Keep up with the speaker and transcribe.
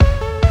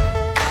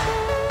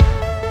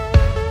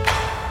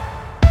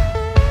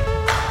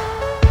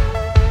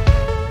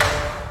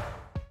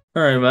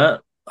All right, Matt.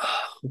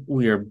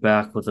 We are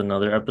back with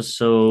another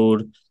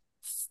episode,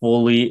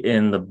 fully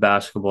in the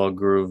basketball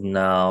groove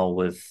now,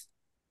 with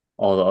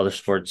all the other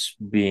sports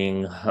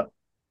being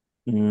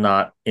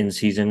not in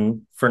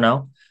season for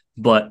now.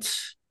 But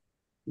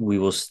we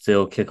will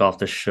still kick off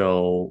the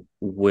show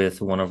with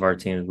one of our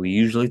teams we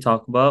usually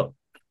talk about,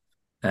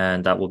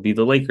 and that will be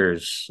the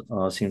Lakers.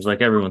 Seems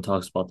like everyone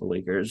talks about the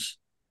Lakers.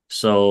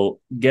 So,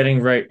 getting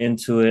right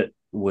into it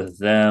with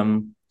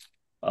them.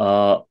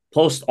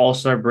 Post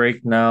All-Star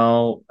break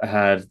now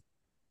had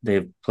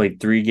they've played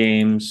 3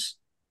 games.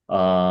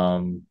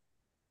 Um,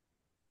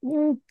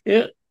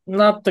 it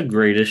not the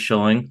greatest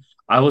showing.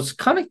 I was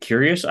kind of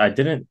curious. I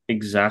didn't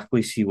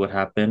exactly see what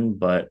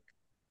happened, but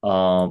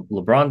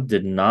LeBron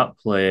did not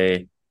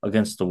play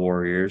against the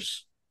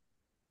Warriors.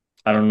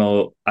 I don't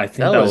know. I think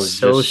That that was was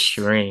so just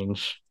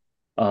strange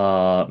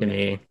to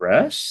maybe me.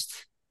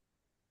 rest.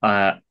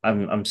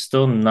 I'm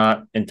still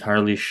not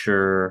entirely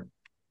sure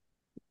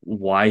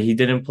why he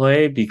didn't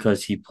play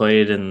because he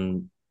played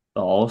in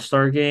the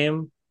All-Star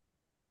game,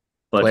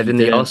 but Played he in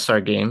the didn't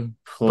All-Star game,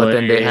 but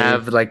then they play.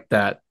 have like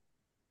that.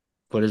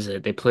 What is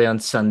it? They play on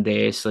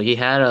Sunday, so he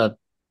had a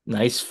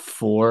nice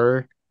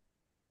 3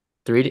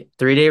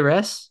 day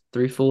rest,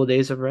 3 full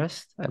days of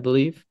rest, I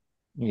believe.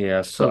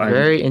 Yeah, so So I'm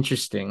very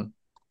interesting.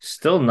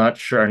 still not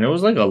sure. And it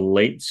was like a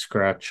late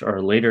scratch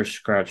or later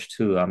scratch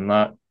too. I'm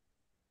not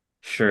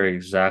sure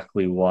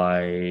exactly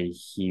why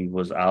he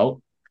was out.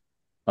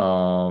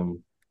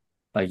 Um,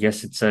 I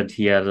guess it said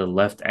he had a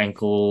left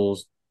ankle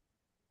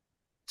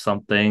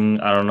something.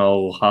 I don't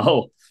know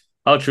how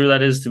true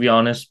that is to be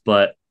honest,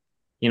 but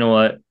you know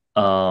what?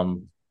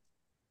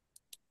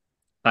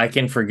 I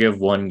can forgive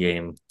one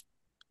game,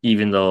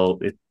 even though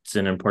it's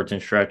an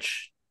important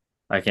stretch.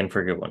 I can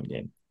forgive one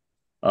game.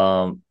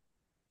 Um,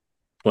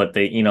 but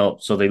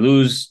so they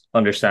lose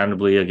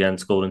understandably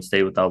against Golden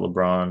State without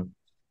LeBron.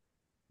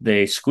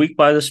 They squeak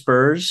by the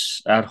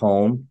Spurs at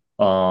home.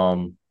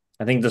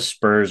 I think the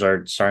Spurs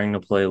are starting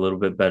to play a little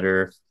bit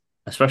better,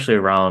 especially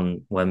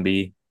around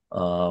Wemby,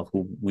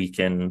 who we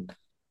can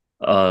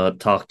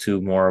talk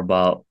more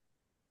about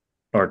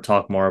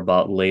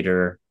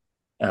later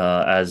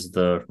as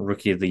the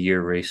Rookie of the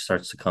Year race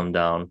starts to come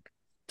down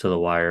to the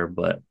wire.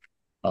 But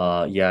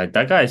yeah,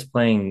 that guy is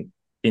playing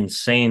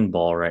insane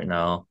ball right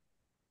now.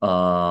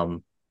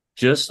 Um,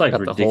 just like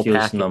Got the whole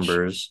ridiculous package.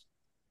 numbers.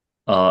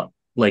 Uh,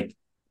 like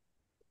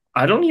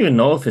I don't even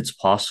know if it's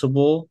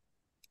possible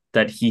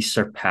that he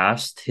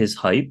surpassed his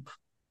hype,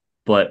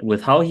 but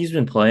with how he's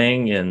been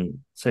playing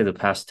in say the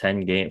past 10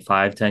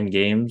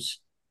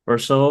 games or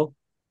so,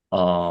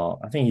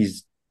 I think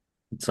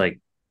it's like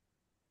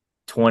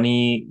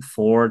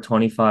 24,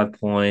 25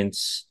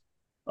 points,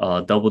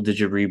 double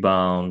digit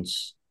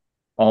rebounds,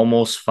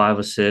 almost 5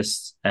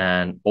 assists,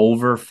 and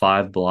over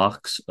 5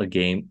 blocks a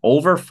game.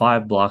 Over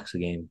 5 blocks a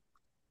game.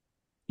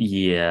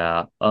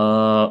 Yeah.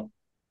 I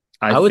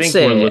I would think we're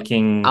say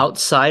looking.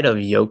 outside of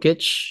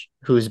Jokic,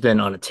 who's been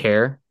on a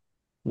tear,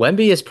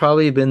 Wemby has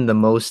probably been the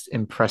most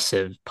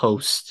impressive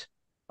post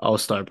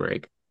All-Star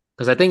break.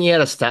 Because I think he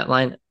had a stat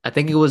line. I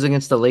think it was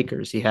against the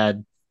Lakers. He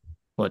had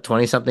what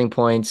 20 something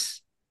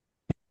points,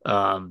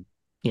 um,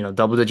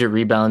 double digit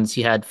rebounds.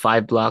 He had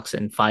 5 blocks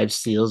and 5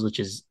 steals, which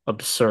is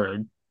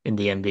absurd in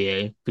the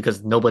NBA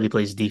because nobody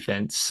plays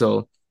defense.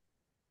 So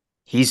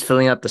he's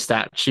filling out the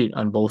stat sheet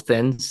on both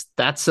ends.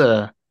 That's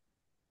a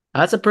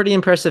pretty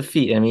impressive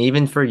feat. I mean,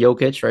 even for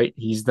Jokic, right?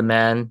 He's the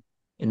man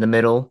in the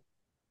middle,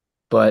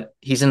 but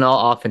he's an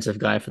all offensive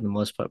guy for the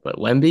most part. But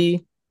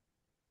Wemby,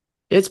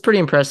 it's pretty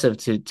impressive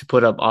to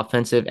put up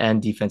offensive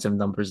and defensive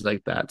numbers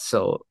like that.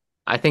 So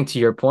I think to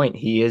your point,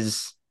 he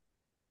is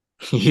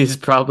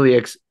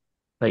probably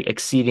like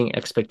exceeding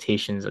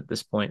expectations at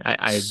this point.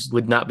 I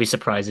would not be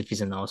surprised if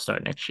he's an all-star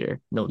next year,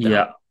 no doubt.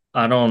 Yeah,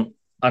 I don't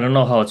I don't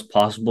know how it's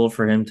possible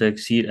for him to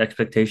exceed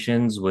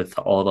expectations with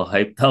all the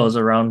hype that was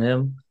around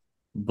him,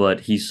 but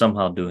he's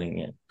somehow doing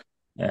it.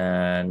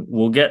 And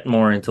we'll get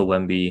more into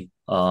Wemby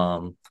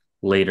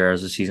later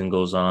as the season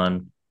goes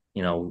on.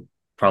 You know,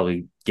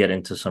 probably get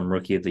into some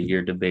rookie of the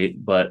year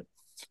debate, but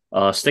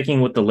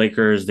sticking with the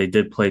Lakers, they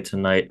did play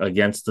tonight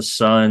against the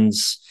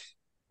Suns.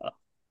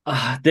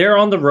 They're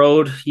on the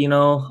road,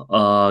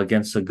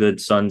 against a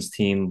good Suns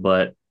team,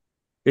 but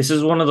this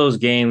is one of those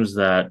games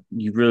that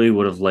you really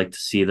would have liked to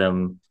see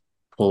them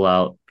pull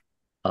out.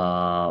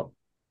 Uh,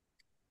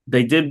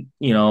 they did,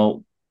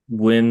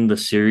 win the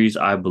series,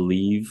 I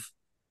believe,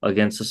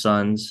 against the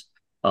Suns,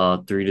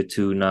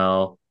 3-2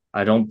 now.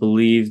 I don't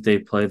believe they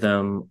play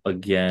them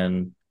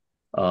again,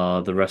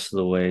 the rest of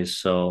the way.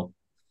 So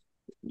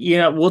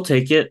yeah, we'll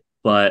take it,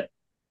 but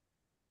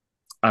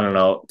I don't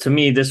know. To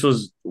me, this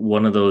was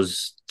one of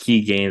those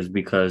key games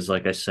because,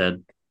 like I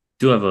said,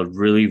 do have a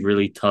really,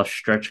 really tough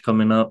stretch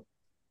coming up.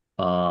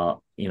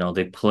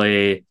 They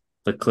play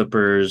the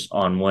Clippers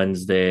on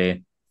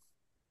Wednesday,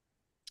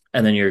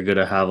 and then you're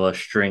gonna have a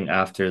string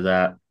after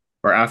that,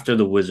 or after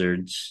the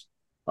Wizards,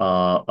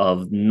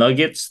 of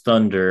Nuggets,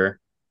 Thunder,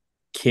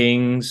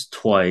 Kings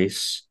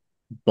twice,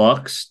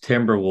 Bucks,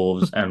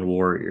 Timberwolves, and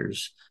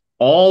Warriors,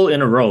 all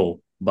in a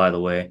row. By the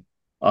way,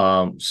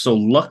 So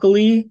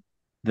luckily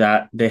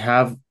that they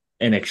have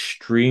an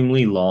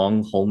extremely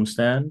long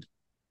homestand.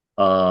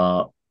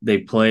 Uh, they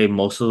play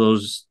most of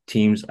those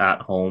teams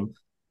at home,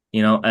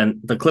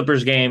 and the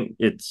Clippers game,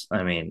 it's,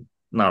 I mean,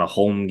 not a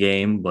home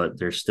game, but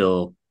they're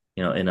still,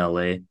 in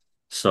LA.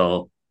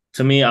 So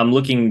to me, I'm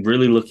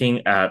really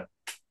looking at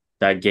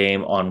that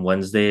game on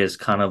Wednesday as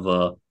kind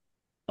of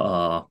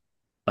uh,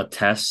 a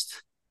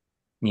test,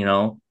 you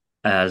know,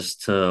 as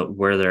to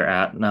where they're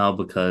at now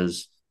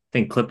because I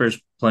think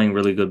Clippers playing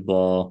really good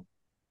ball.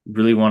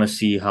 Really want to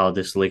see how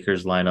this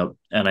Lakers lineup,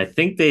 and I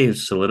think they've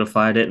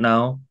solidified it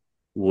now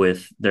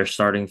with their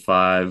starting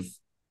five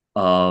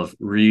of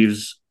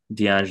Reeves,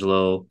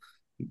 D'Angelo,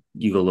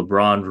 you go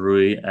LeBron,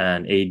 Rui,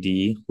 and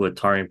AD with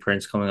Tariq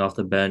Prince coming off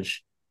the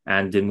bench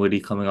and Dinwiddie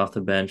coming off the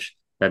bench.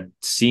 That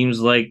seems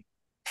like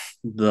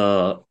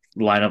the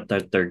lineup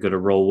that they're going to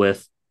roll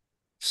with.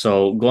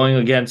 So going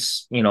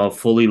against, a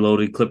fully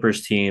loaded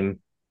Clippers team,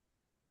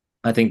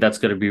 I think that's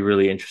going to be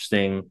really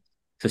interesting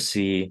to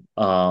see.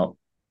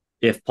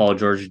 If Paul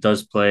George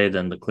does play,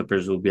 then the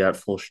Clippers will be at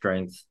full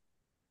strength.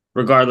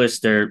 Regardless,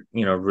 they're,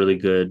 really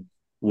good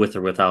with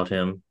or without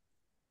him.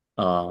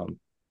 Um,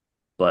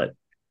 but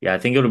yeah, I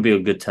think it'll be a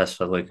good test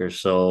for the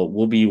Lakers. So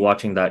we'll be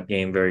watching that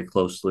game very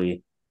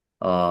closely,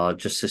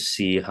 just to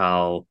see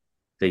how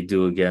they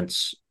do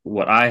against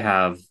what I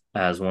have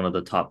as one of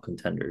the top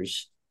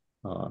contenders,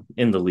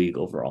 in the league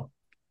overall.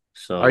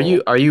 So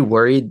Are you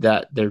worried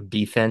that their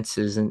defense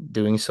isn't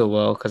doing so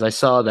well? Because I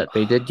saw that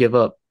they gave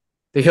up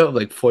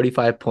like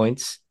 45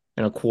 points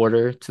in a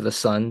quarter to the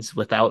Suns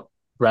without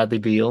Bradley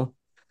Beal.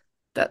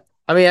 That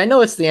I mean, I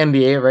know it's the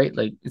NBA, right?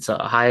 Like it's a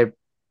high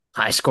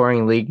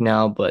scoring league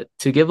now, but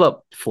to give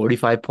up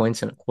 45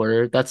 points in a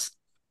quarter, that's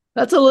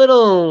a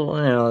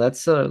little,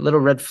 that's a little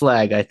red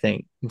flag, I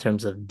think, in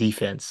terms of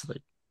defense.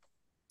 Like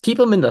keep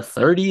them in the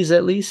 30s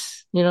at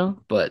least,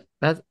 but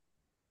that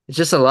it's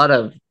just a lot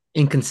of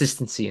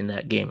inconsistency in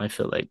that game. I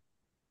feel like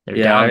they're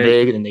yeah, down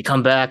big and then they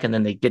come back and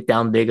then they get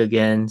down big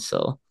again.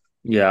 So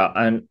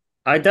and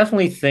I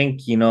definitely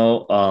think,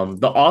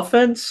 the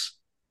offense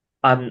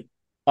I'm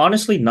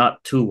honestly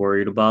not too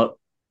worried about.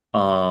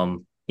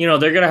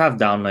 They're gonna have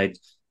down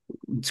nights.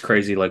 It's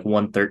crazy, like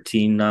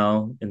 113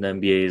 now in the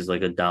NBA is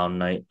like a down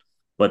night.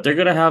 But they're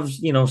gonna have,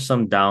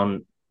 some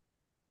down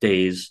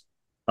days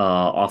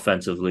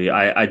offensively.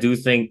 I do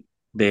think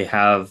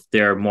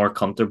they're more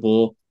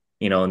comfortable,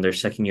 in their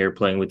second year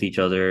playing with each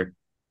other.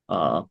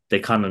 They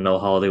kind of know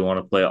how they want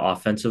to play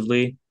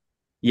offensively.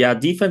 Yeah,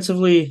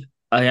 defensively,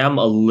 I am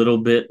a little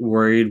bit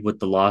worried with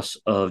the loss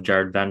of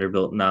Jared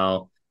Vanderbilt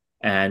now.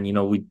 And,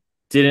 we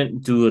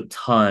didn't do a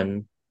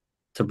ton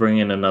to bring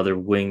in another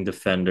wing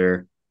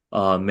defender.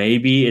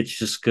 Maybe it's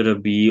just gonna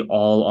be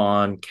all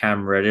on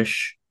Cam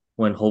Reddish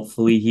when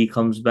hopefully he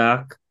comes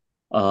back.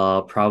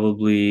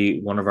 Probably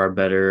one of our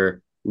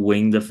better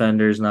wing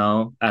defenders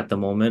now at the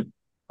moment.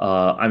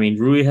 I mean,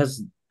 Rui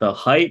has the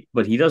height,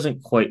 but he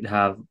doesn't quite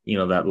have,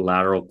 that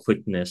lateral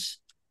quickness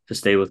to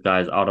stay with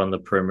guys out on the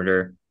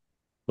perimeter.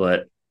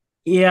 But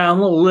yeah, I'm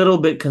a little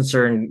bit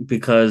concerned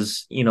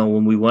because,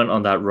 when we went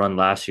on that run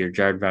last year,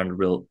 Jared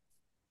Vanderbilt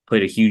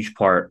played a huge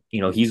part.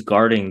 He's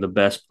guarding the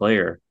best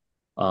player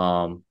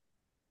um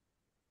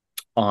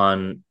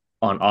on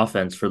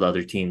offense for the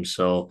other team.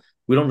 So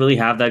we don't really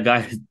have that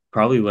guy.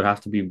 Probably would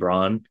have to be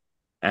Braun.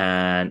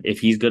 And if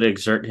he's going to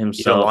exert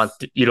himself,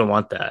 you don't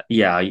want that.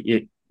 yeah,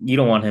 you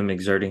don't want him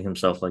exerting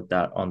himself like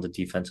that on the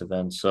defensive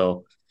end.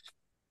 So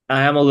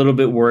I am a little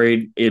bit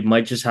worried. It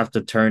might just have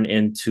to turn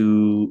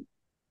into,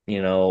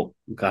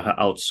 gotta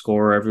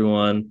outscore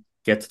everyone,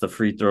 get to the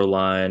free throw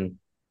line,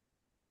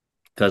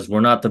 because we're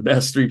not the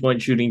best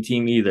 3-point shooting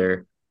team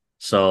either.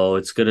 So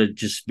it's gonna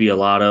just be a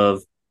lot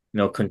of,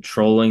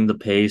 controlling the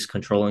pace,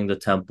 controlling the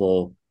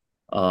tempo,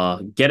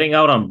 getting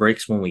out on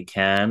breaks when we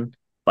can.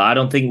 But I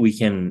don't think we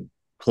can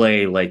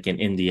play like in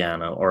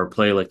Indiana or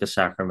play like a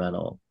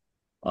Sacramento,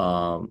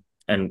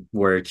 and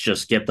where it's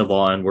just get the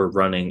ball and we're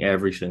running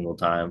every single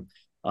time.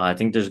 I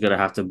think it's gonna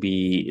have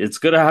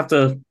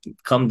to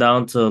come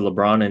down to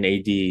LeBron and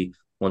AD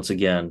once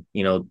again,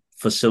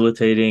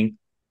 facilitating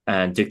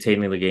and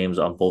dictating the games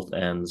on both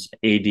ends.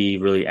 AD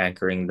really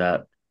anchoring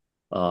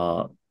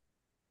uh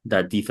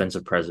that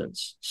defensive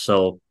presence.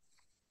 So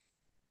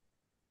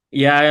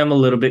yeah, I am a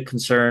little bit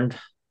concerned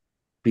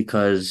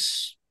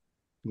because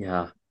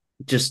yeah,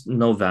 just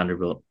no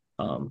Vanderbilt.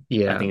 I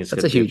Yeah, think it's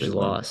that's a gonna be a huge big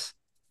one. loss.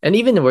 And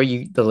even where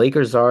the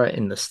Lakers are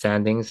in the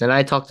standings, and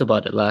I talked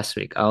about it last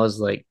week. I was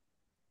like,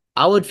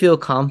 I would feel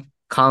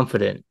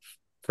confident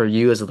for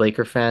you as a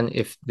Laker fan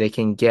if they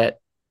can get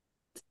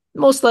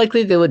most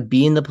likely they would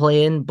be in the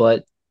play-in,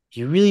 but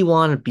you really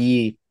want to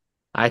be,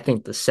 I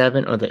think, the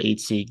 7 or the 8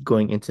 seed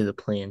going into the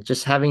play-in.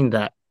 Just having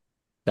that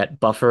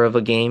buffer of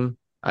a game,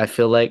 I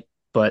feel like,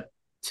 but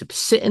to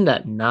sit in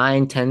that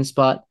 9-10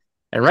 spot,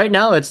 and right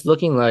now it's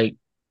looking like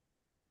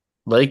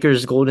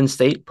Lakers Golden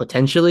State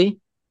potentially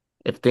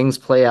if things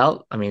play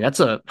out. I mean, that's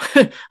a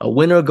a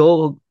winner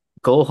go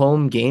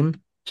home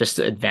game just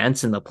to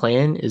advance in the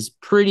play-in is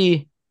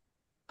pretty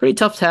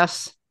tough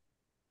task.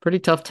 Pretty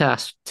tough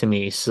task to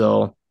me.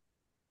 So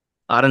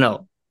I don't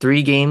know.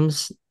 3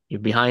 games. You're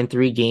behind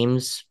 3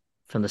 games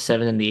from the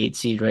 7 and the 8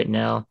 seed right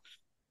now.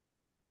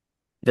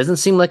 It doesn't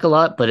seem like a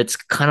lot, but it's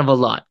kind of a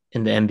lot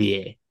in the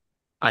NBA,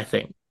 I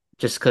think.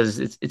 Just because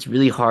it's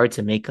really hard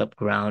to make up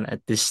ground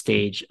at this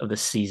stage of the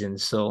season.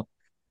 So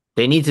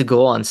they need to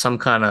go on some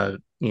kind of,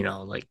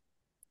 like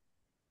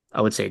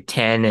I would say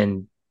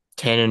 10-4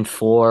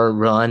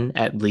 run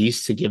at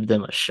least to give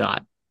them a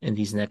shot in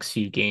these next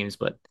few games.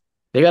 But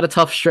they got a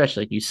tough stretch,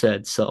 like you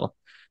said. So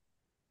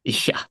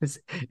yeah,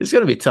 it's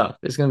gonna be tough.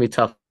 It's gonna be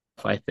tough,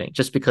 I think,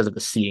 just because of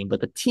the seeding.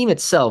 But the team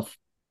itself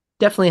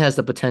definitely has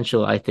the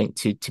potential, I think,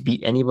 to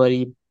beat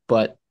anybody.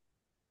 But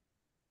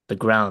the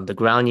ground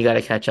you got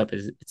to catch up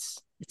is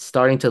it's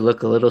starting to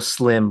look a little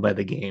slim by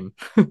the game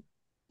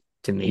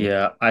to me.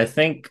 Yeah, I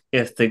think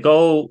if they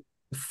go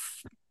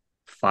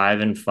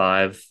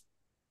 5-5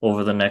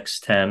 over the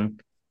next 10,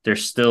 they're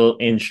still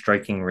in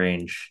striking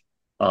range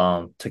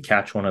to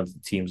catch one of the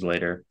teams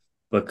later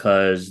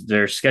because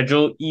their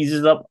schedule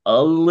eases up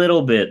a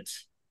little bit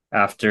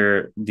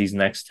after these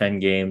next 10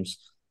 games,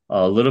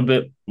 a little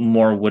bit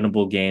more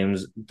winnable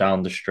games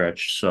down the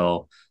stretch.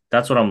 So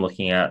that's what I'm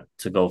looking at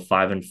to go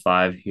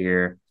 5-5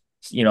 here.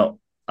 You know,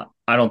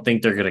 I don't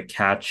think they're going to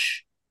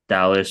catch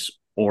Dallas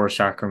or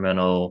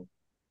Sacramento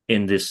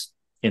in this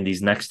in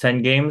these next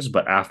 10 games,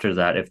 but after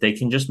that, if they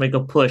can just make a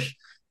push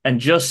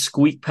and just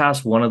squeak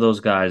past one of those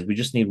guys, we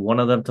just need one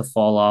of them to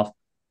fall off.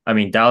 I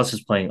mean, Dallas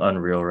is playing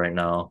unreal right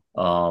now,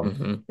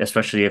 Hmm.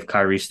 especially if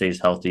Kyrie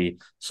stays healthy.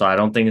 So I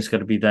don't think it's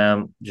going to be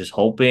them. Just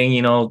hoping,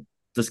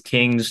 the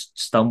Kings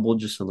stumble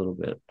just a little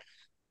bit.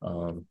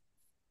 Um,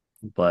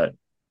 but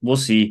we'll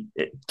see.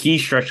 Key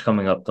stretch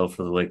coming up though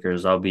for the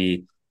Lakers. I'll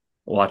be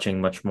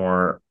watching much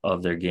more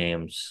of their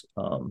games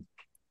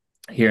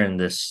here in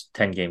this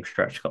 10-game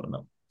stretch coming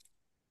up.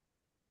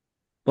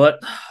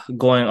 But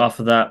going off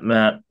of that,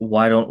 Matt,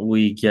 why don't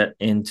we get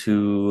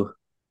into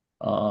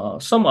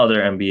some other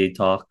NBA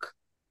talk?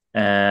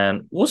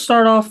 And we'll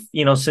start off,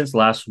 since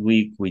last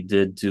week we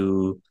did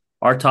do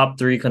our top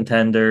three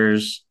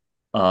contenders.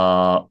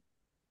 Got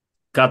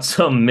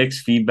some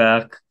mixed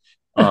feedback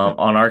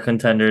on our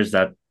contenders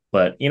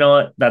but you know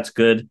what? That's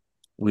good.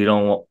 We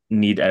don't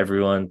need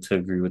everyone to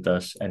agree with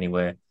us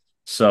anyway.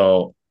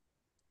 So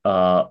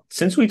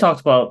since we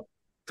talked about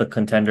the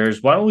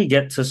contenders, why don't we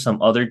get to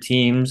some other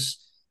teams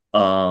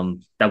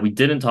that we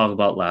didn't talk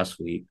about last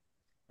week?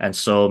 And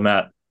so,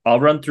 Matt, I'll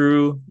run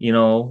through,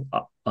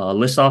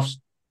 list off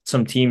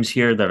some teams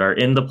here that are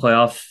in the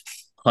playoff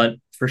hunt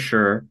for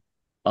sure.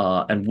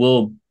 And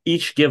we'll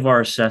each give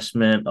our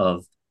assessment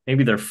of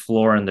maybe their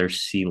floor and their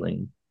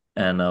ceiling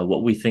and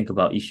what we think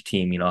about each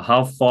team.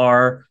 How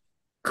far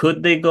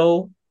could they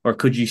go or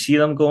could you see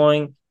them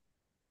going?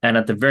 And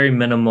at the very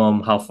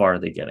minimum, how far are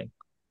they getting?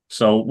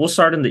 So we'll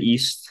start in the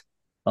East.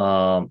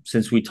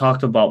 Since we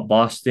talked about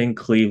Boston,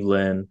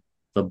 Cleveland,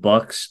 the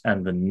Bucks,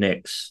 and the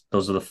Knicks,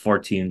 those are the four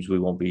teams we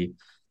won't be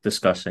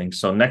discussing.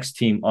 So next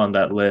team on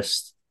that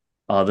list,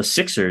 the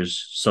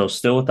Sixers. So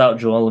still without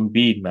Joel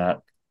Embiid, Matt.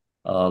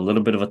 A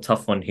little bit of a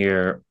tough one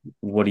here.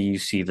 What do you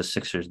see the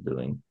Sixers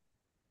doing?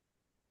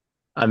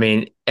 I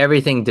mean,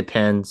 everything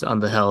depends on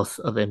the health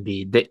of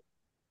Embiid. They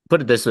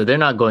put it this way, they're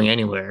not going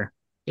anywhere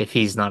if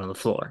he's not on the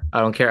floor. I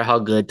don't care how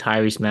good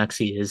Tyrese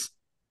Maxey is.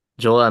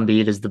 Joel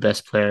Embiid is the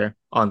best player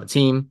on the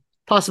team,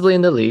 possibly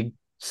in the league.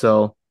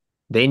 So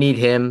they need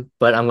him,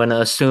 but I'm going to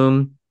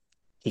assume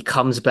he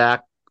comes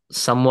back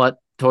somewhat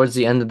towards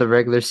the end of the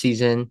regular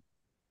season.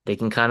 They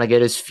can kind of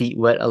get his feet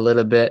wet a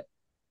little bit.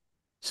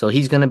 So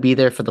he's going to be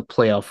there for the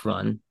playoff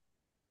run.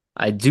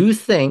 I do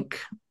think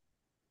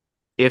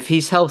if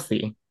he's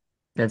healthy,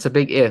 that's a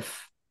big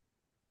if.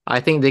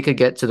 I think they could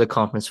get to the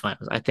conference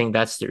finals. I think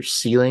that's their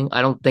ceiling.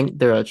 I don't think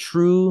they're a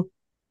true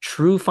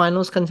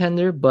finals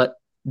contender, but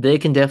they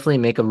can definitely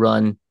make a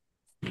run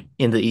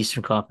in the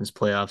Eastern Conference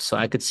playoffs. So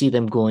I could see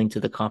them going to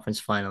the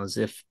conference finals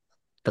if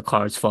the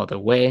cards fall their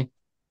way.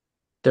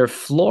 Their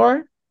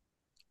floor,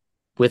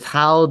 with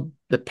how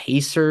the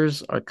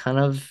Pacers are kind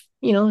of,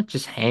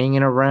 just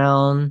hanging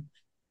around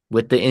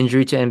with the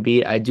injury to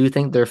Embiid, I do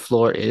think their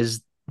floor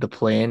is the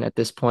play-in at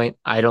this point.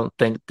 I don't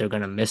think they're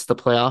going to miss the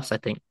playoffs. I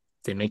think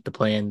if they make the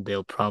play-in,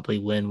 they'll probably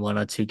win 1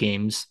 or 2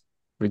 games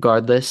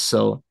regardless.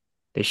 So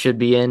they should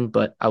be in,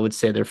 but I would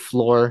say their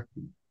floor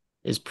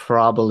is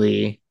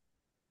probably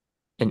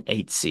an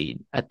 8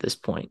 seed at this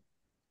point,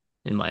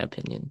 in my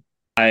opinion.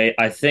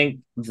 I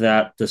think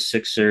that the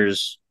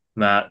Sixers,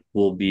 Matt,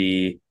 will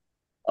be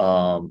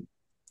um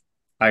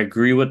I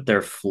agree with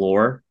their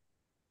floor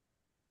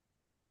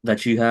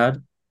that you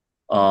had.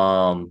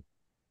 Um,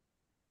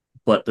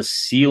 but the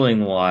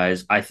ceiling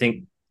wise, I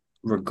think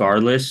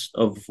regardless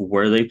of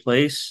where they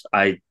place,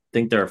 I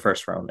think they're a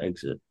first round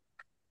exit.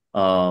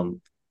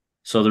 Um,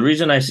 so the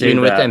reason I say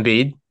Even with that,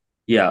 Embiid,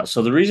 yeah,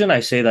 so the reason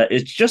I say that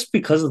it's just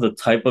because of the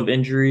type of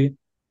injury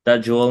that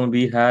Joel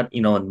Embiid had,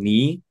 a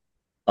knee.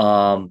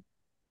 Um,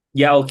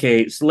 yeah,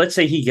 okay. So let's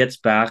say he gets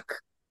back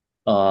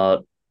uh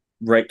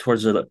right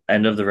towards the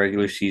end of the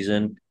regular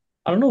season.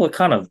 I don't know what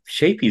kind of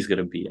shape he's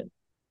gonna be in,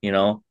 you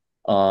know.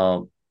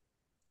 Um,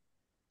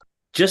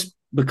 just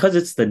because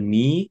it's the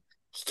knee.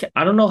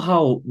 I don't know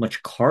how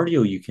much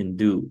cardio you can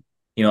do,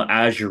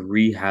 as you're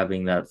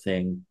rehabbing that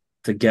thing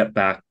to get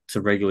back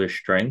to regular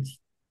strength.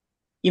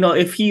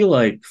 If he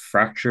like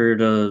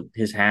fractured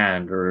his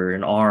hand or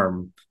an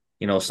arm,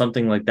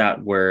 something like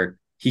that, where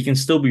he can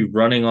still be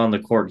running on the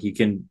court, he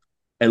can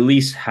at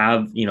least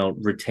have,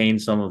 retain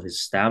some of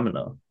his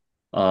stamina.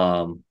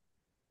 Um,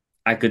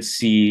 I could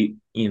see,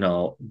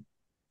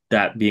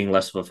 that being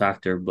less of a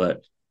factor,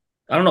 but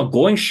I don't know,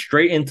 going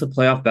straight into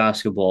playoff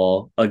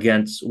basketball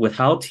against with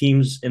how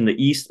teams in the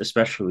East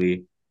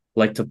especially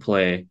like to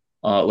play,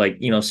 like,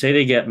 say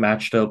they get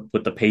matched up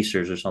with the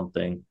Pacers or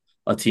something,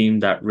 a team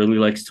that really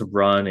likes to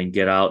run and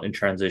get out in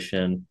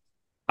transition.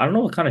 I don't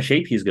know what kind of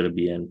shape he's going to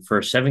be in for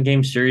a 7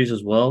 game series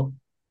as well.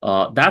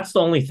 That's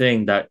the only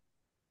thing that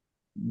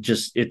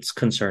just it's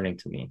concerning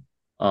to me.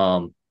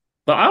 But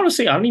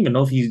honestly, I don't even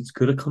know if he's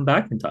going to come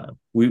back in time.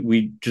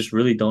 We just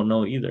really don't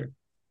know either.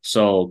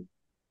 So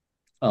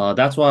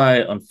that's why,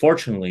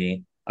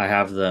 unfortunately, I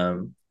have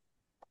them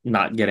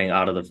not getting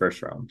out of the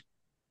first round.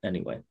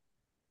 Anyway,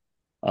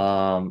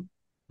 um,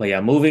 but yeah,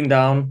 moving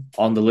down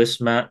on the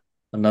list, Matt.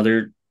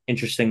 Another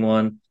interesting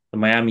one, the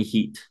Miami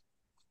Heat.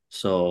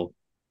 So,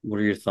 what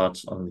are your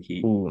thoughts on the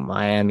Heat? Ooh,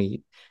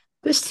 Miami.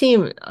 This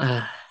team,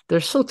 they're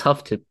so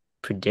tough to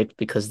predict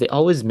because they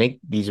always make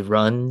these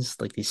runs,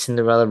 like these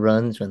Cinderella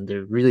runs when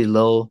they're really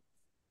low,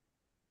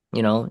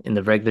 in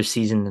the regular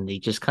season, and they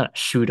just kind of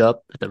shoot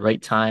up at the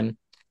right time.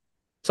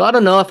 So I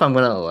don't know if I'm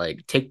gonna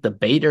like take the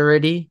bait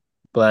already,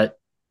 but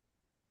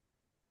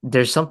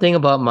there's something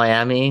about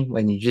Miami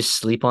when you just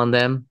sleep on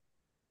them.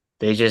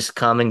 They just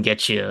come and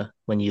get you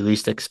when you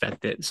least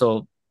expect it.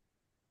 So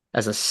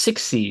as a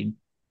 6 seed,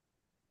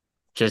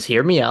 just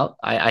hear me out.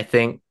 I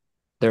think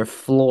their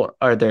floor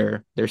or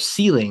their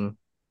ceiling.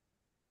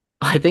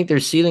 I think their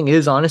ceiling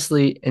is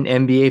honestly an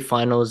NBA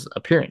Finals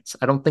appearance.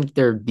 I don't think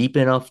they're deep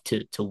enough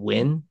to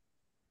win,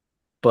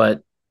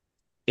 but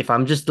if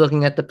I'm just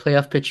looking at the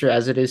playoff picture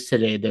as it is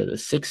today, they're the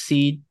 6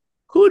 seed.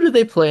 Who do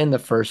they play in the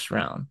first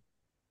round?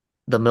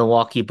 The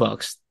Milwaukee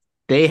Bucks.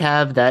 They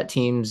have that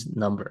team's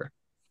number.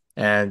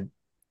 And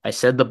I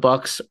said the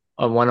Bucks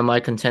are one of my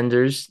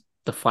contenders,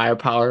 the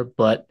firepower,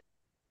 but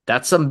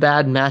that's some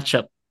bad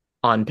matchup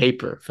on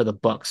paper for the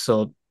Bucks.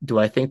 So do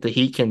I think the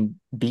Heat can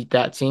beat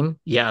that team?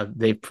 Yeah,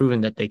 they've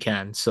proven that they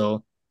can.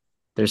 So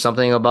there's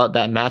something about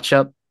that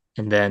matchup.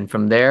 And then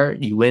from there,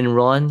 you win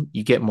one,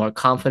 you get more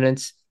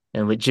confidence.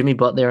 And with Jimmy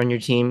Butler on your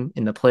team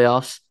in the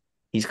playoffs,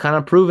 he's kind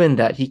of proven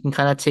that he can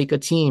kind of take a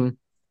team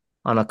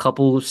on a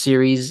couple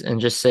series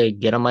and just say,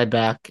 get on my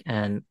back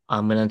and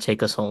I'm going to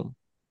take us home.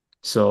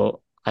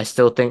 So I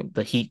still think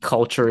the Heat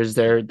culture is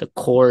there, the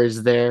core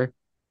is there.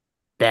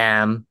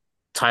 Bam,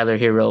 Tyler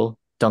Hero,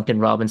 Duncan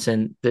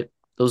Robinson,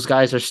 those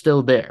guys are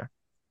still there.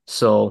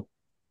 So,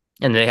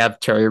 and they have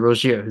Terry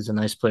Rozier, who's a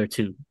nice player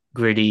too,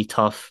 gritty,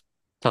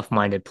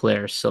 tough-minded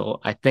player. So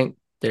I think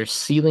their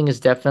ceiling is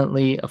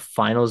definitely a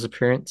finals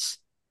appearance,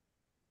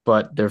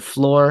 but their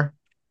floor,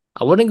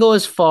 I wouldn't go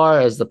as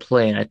far as the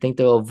play-in. I think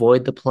they'll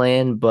avoid the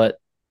play-in, but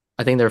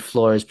I think their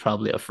floor is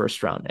probably a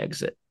first round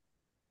exit,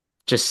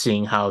 just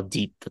seeing how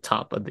deep the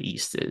top of the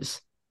East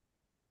is.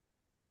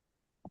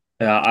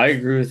 Yeah, I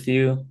agree with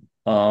you.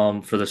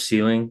 For the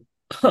ceiling,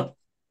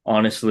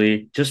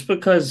 honestly, just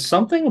because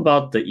something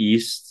about the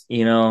East,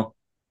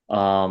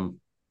 um,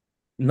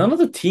 none of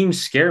the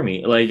teams scare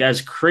me. Like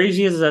as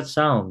crazy as that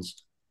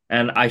sounds,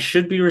 and I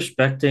should be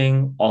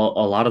respecting a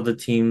lot of the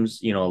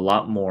teams, a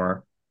lot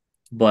more.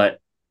 But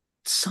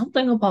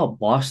something about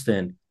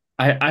Boston,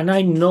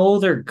 I know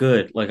they're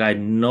good. Like I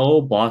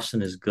know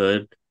Boston is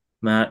good,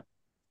 Matt,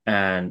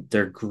 and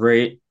they're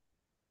great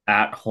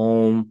at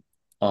home.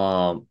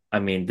 I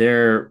mean,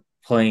 they're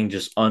playing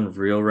just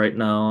unreal right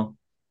now.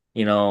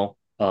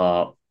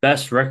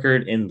 Best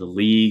record in the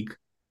league.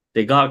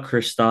 They got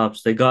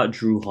Kristaps, they got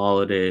Drew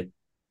Holiday.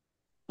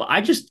 But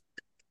I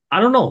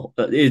don't know.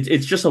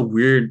 It's just a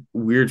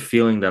weird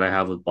feeling that I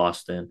have with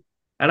Boston,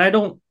 and I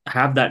don't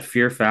have that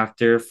fear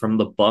factor from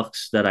the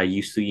Bucks that I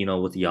used to,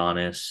 with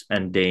Giannis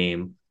and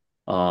Dame,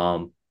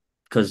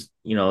 because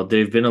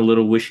they've been a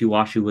little wishy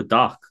washy with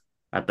Doc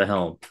at the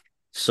helm.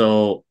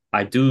 So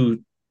I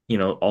do,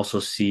 also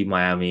see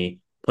Miami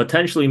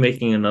potentially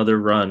making another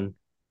run.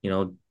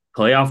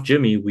 Playoff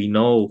Jimmy, we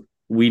know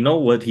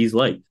what he's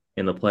like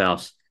in the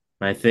playoffs,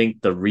 and I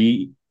think the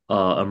re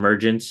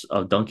emergence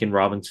of Duncan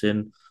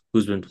Robinson,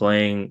 who's been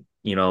playing,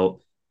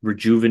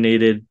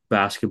 rejuvenated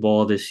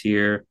basketball this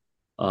year.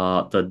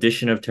 The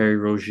addition of Terry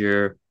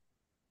Rozier,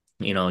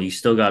 you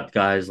still got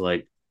guys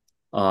like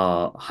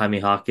Jaime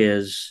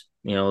Jaquez,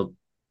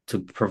 to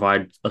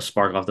provide a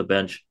spark off the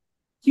bench.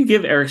 You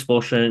give Eric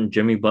Spoelstra and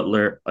Jimmy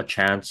Butler a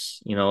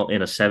chance,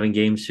 in a 7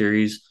 game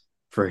series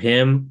for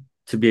him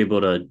to be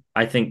able to.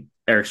 I think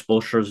Eric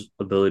Spoelstra's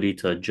ability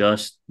to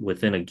adjust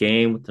within a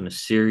game, within a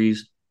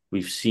series,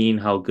 we've seen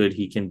how good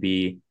he can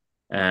be,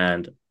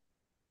 and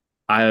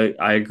I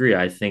agree.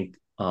 I think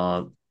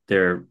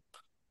their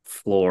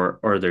floor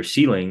or their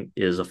ceiling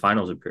is a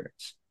finals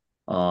appearance.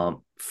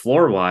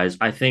 Floor wise,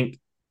 I think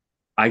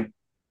I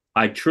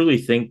I truly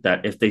think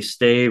that if they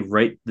stay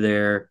right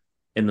there,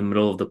 in the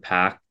middle of the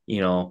pack,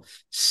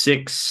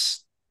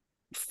 6-5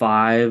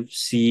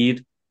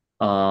 seed.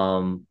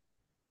 Um,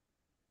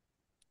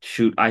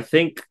 shoot, I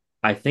think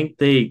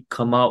they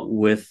come out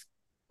with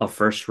a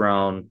first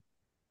round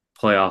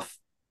playoff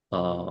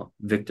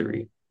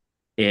victory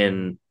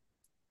in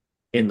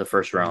in the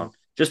first round.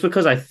 Just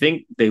because I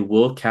think they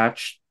will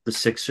catch the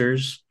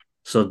Sixers,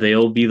 so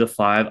they'll be the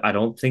 5. I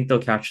don't think they'll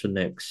catch the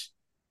Knicks.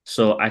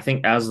 So I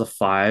think as the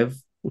 5,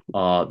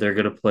 they're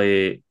gonna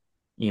play,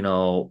 you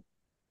know,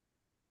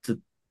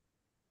 the,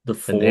 the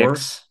The 4,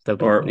 Knicks, that'll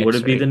be the or would Knicks,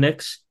 it be right? the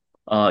Knicks?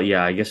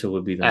 Yeah, I guess it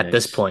would be the At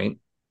this Knicks. point,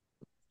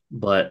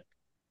 But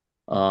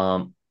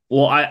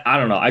well, I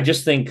don't know. I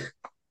just think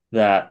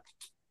that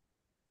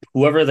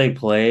whoever they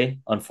play,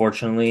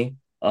 unfortunately,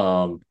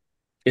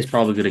 is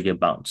probably going to get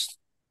bounced,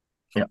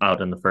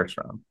 out in the first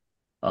round.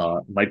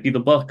 Might be the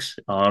Bucks.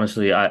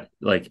 Honestly, I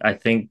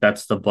think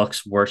that's the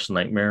Bucks' worst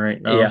nightmare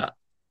right now. yeah,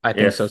 I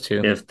think so If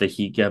too. if the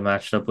Heat get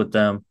matched up with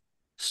them,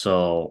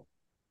 so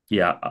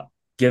yeah,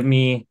 give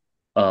me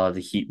the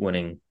Heat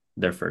winning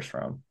their first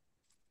round.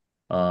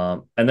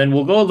 And then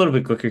we'll go a little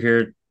bit quicker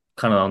here,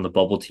 kind of on the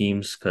bubble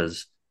teams,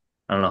 because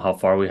I don't know how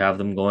far we have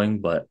them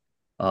going, but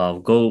we'll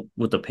go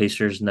with the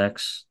Pacers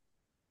next.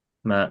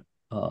 Matt,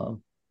 what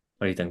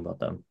do you think about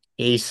them?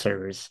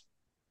 Acers.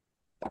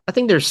 I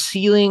think their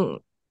ceiling,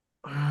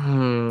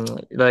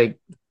 like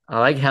I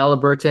like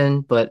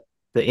Halliburton, but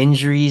the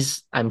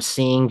injuries I'm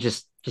seeing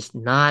just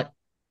not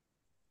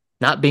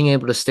being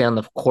able to stay on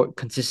the court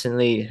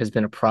consistently has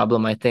been a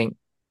problem, I think.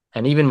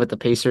 And even with the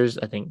Pacers,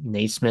 I think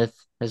Naismith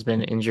has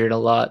been injured a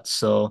lot,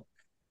 so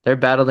they're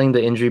battling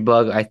the injury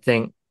bug. I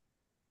think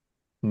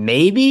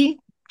maybe,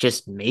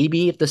 just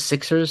maybe, if the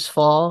Sixers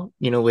fall,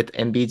 with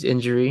Embiid's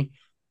injury,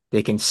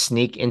 they can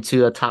sneak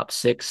into a top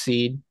 6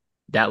 seed.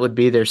 That would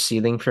be their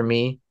ceiling for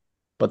me.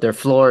 But their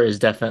floor is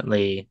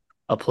definitely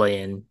a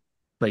play in.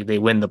 Like they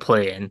win the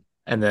play in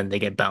and then they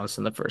get bounced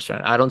in the first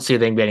round. I don't see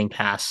them getting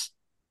past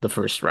the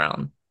first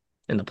round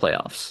in the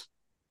playoffs.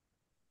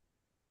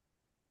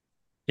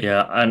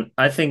 Yeah, and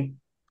I think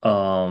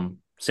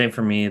same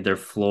for me. Their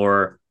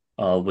floor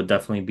would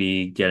definitely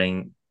be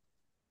getting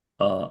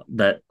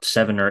that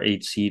 7 or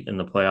 8 seed in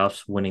the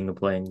playoffs, winning the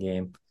playing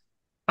game.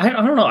 I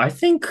don't know. I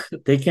think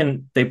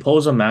they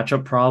pose a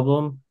matchup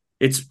problem.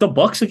 It's the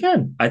Bucks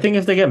again. I think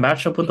if they get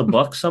matched up with the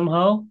Bucks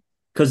somehow,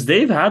 because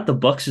they've had the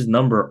Bucks'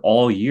 number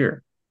all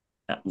year.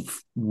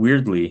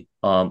 Weirdly,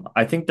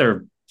 I think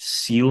their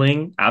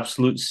ceiling,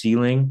 absolute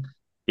ceiling,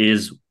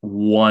 is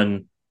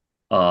one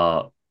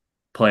uh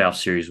playoff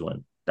series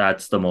win.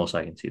 That's the most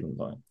I can see them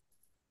going.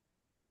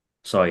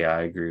 So yeah,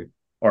 I agree.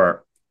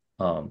 Or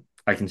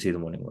I can see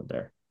them winning one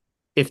there.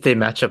 If they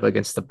match up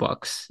against the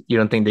Bucks, you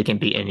don't think they can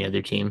beat any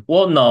other team?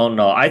 Well, no,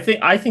 no. I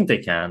think they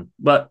can,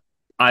 but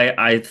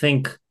I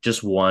think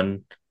just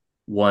one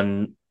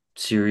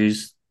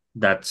series.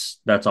 That's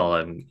all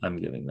I'm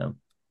giving them.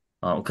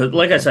 Because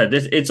like I Okay. said,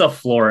 it's a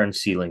floor and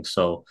ceiling,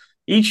 so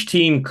each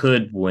team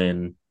could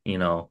win,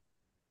 a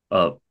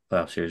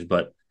playoff series.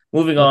 But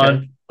moving Okay.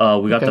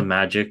 on, we got the Okay.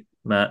 Magic.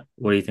 Matt,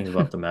 what do you think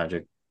about the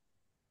Magic?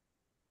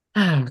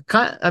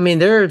 I mean,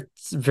 they're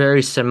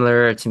very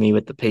similar to me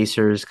with the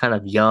Pacers, kind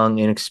of young,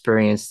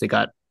 inexperienced.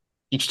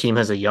 Each team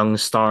has a young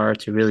star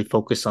to really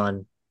focus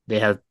on. They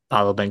have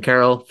Paolo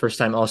Banchero, first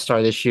time All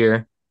Star this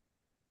year.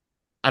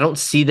 I don't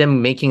see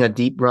them making a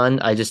deep run.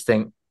 I just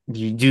think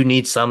you do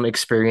need some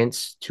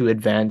experience to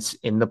advance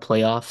in the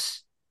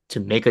playoffs to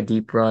make a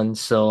deep run.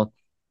 So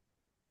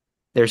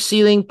their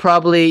ceiling,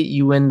 probably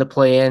you win the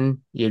play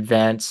in, you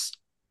advance,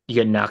 you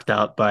get knocked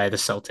out by the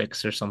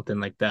Celtics or something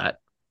like that.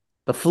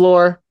 The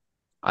floor,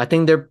 I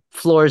think their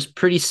floor is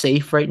pretty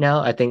safe right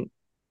now. I think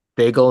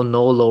they go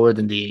no lower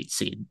than the 8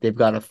 seed. They've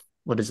got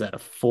what is that, a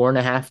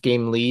 4.5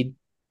 game lead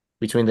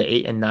between the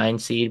 8 and 9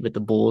 seed with the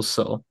Bulls.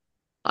 So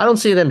I don't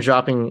see them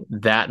dropping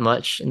that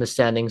much in the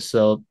standings.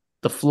 So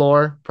the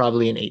floor,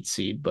 probably an 8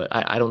 seed, but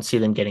I don't see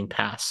them getting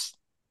past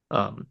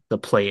the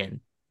play in.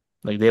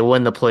 Like they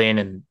win the play in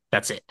and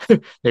that's it.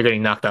 They're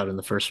getting knocked out in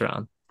the first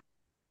round.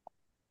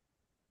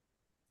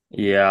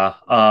 Yeah,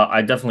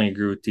 I definitely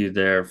agree with you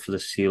there for the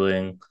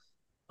ceiling.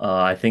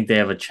 I think they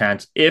have a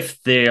chance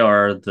if they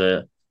are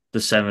the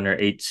 7 or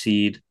 8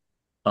 seed.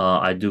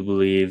 I do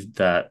believe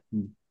that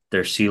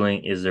their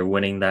ceiling is they're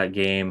winning that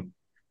game.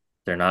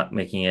 They're not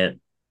making it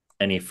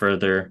any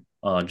further.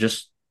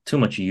 Just too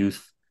much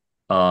youth.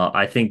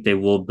 I think they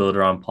will build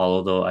around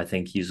Paulo though. I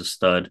think he's a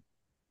stud.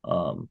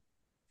 Um,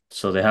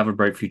 so they have a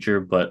bright future.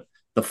 But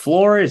the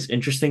floor is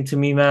interesting to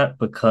me, Matt,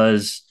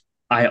 because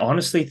I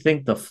honestly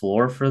think the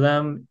floor for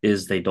them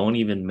is they don't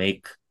even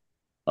make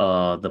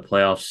the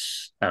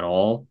playoffs at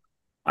all.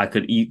 I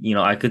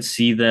could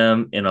see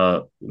them in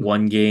a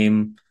 1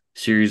 game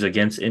series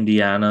against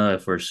Indiana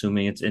if we're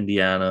assuming it's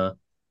Indiana.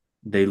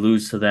 They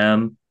lose to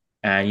them.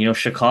 And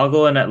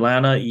Chicago and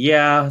Atlanta,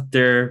 yeah,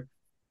 they're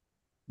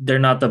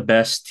not the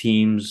best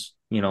teams,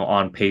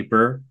 on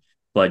paper,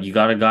 but you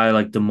got a guy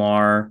like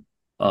DeMar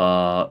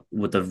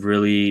with a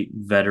really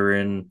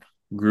veteran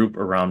group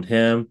around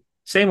him.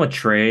 Same with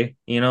Trey.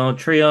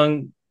 Trey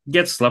Young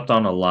gets slept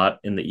on a lot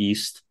in the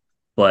East.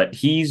 but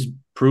he's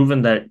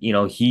proven that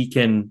he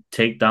can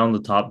take down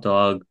the top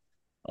dog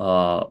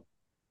uh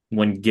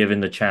when given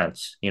the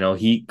chance.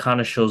 He kind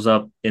of shows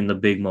up in the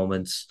big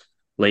moments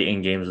late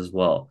in games as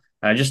well.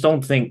 And I just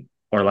don't think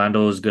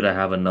Orlando is going to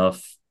have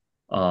enough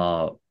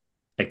uh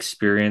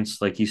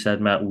experience. Like you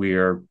said, Matt, we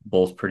are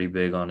both pretty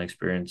big on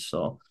experience.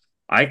 So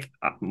I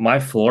my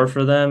floor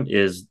for them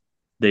is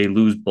they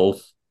lose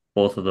both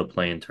of the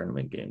play-in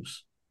tournament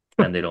games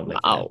and they don't make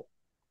it in. Wow.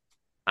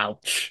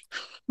 Ouch.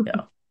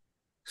 Yeah.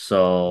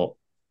 So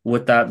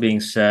with that being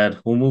said,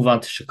 we'll move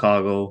on to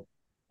Chicago.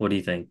 What do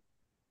you think?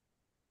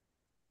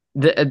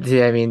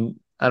 I mean,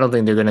 I don't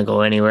think they're gonna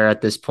go anywhere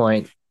at this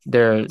point.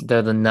 They're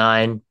the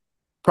nine,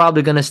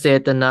 probably gonna stay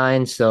at the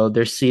nine. So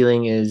their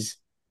ceiling is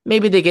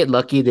maybe they get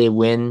lucky, they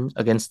win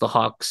against the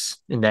Hawks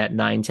in that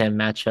 9-10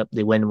 matchup.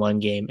 They win one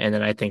game, and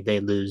then I think they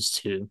lose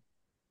to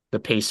the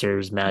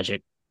Pacers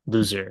Magic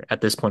loser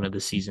at this point of the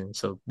season.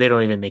 So they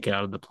don't even make it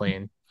out of the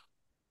play-in.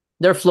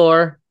 Their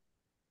floor,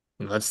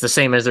 it's the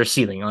same as their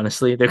ceiling,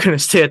 honestly. They're gonna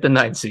stay at the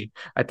nine seed.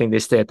 I think they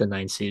stay at the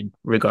nine seed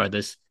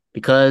regardless.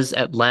 Because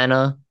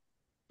Atlanta,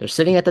 they're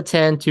sitting at the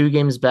 10, 2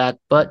 games back,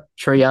 but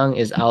Trae Young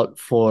is out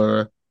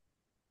for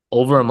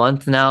over a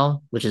month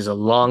now, which is a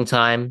long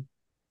time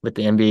with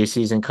the NBA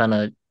season kind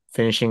of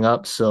finishing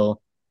up. So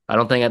I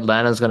don't think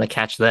Atlanta's going to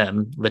catch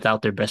them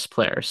without their best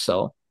player.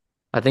 So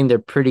I think they're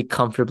pretty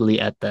comfortably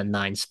at the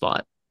nine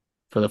spot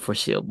for the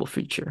foreseeable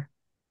future.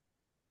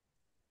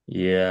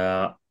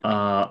 Yeah,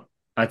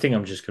 I think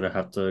I'm just gonna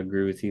have to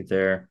agree with you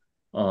there.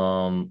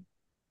 Um,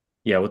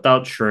 yeah,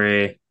 without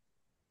Trey,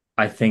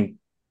 I think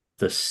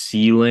the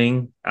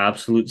ceiling,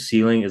 absolute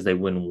ceiling, is they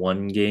win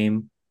one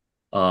game.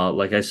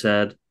 Like I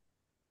said,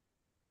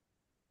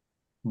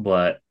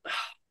 but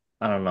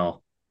I don't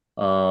know.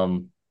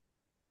 Um,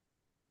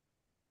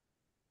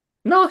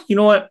 no, you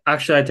know what?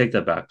 Actually, I take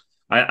that back.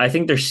 I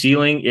think their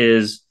ceiling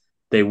is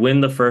they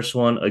win the first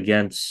one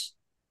against,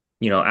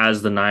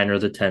 as the 9 or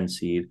the 10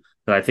 seed.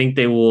 But I think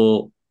they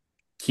will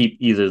keep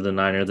either the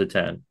 9 or the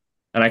 10.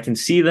 And I can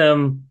see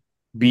them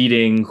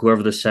beating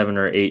whoever the 7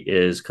 or 8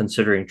 is,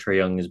 considering Trae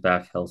Young is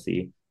back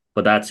healthy.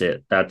 But that's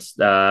it. That's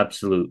the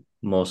absolute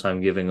most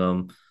I'm giving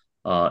them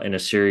in a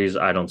series.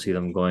 I don't see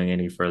them going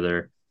any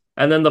further.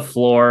 And then the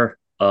floor,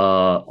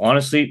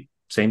 honestly,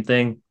 same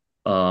thing.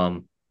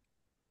 Oh,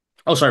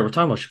 sorry, we're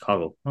talking about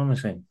Chicago. What am I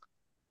saying?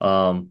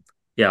 Um,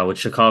 yeah, with I was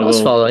Chicago,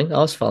 following. I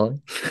was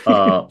following.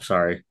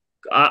 sorry,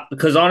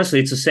 because honestly,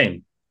 it's the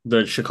same.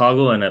 The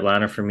Chicago and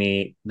Atlanta for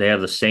me, they have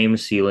the same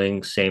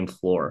ceiling, same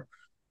floor.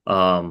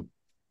 Um,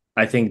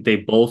 I think they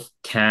both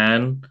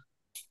can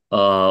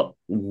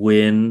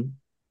win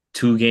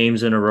 2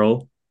 games in a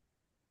row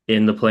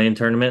in the play-in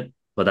tournament,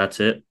 but that's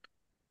it.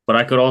 But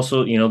I could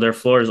also, their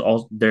floor is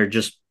all they're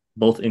just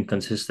both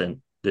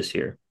inconsistent this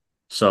year.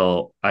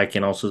 So I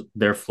can also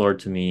their floor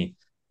to me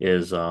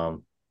is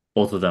both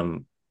of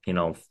them,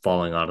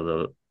 falling out of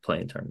the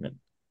playing tournament.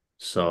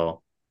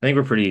 So I think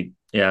we're pretty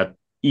yeah,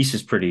 East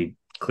is pretty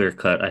clear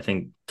cut. I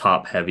think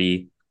top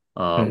heavy,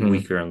 Hmm.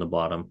 weaker on the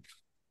bottom.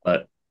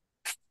 But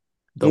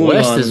The moving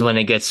West is on, when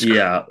it gets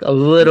yeah. a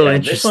little Yeah,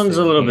 this one's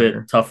a interesting little bit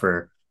here.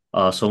 tougher.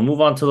 So we'll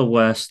move on to the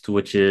West,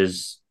 which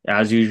is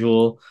as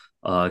usual,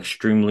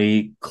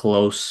 extremely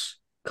close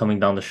coming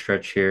down the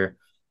stretch here.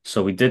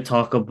 So we did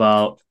talk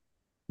about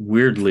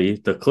weirdly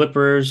the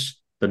Clippers,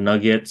 the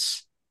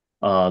Nuggets,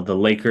 the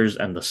Lakers,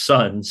 and the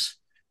Suns.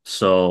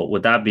 So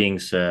with that being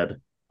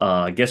said,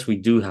 I guess we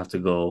do have to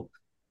go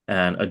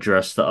and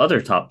address the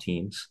other top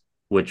teams,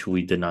 which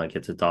we did not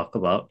get to talk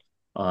about.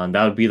 And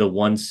that would be the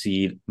 1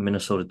 seed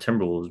Minnesota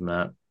Timberwolves,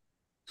 Matt.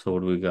 So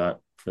what do we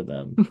got for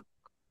them?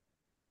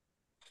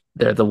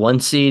 They're the one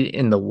seed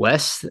in the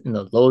West, in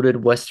the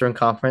loaded Western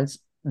Conference.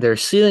 Their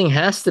ceiling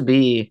has to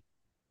be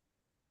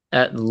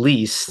at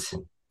least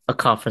a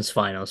conference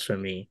finals for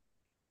me.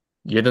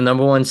 You're the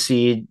number one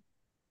seed.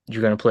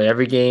 You're going to play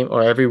every game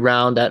or every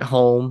round at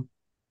home.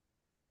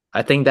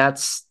 I think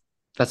that's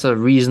a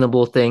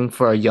reasonable thing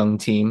for a young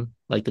team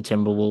like the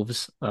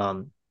Timberwolves.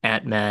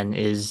 Ant Man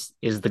is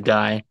the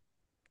guy.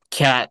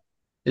 Cat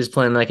is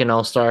playing like an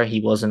all star.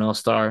 He was an all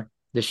star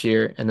this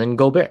year, and then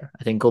Gobert.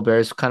 I think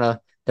Gobert is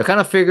they're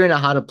kind of figuring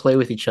out how to play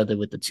with each other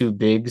with the two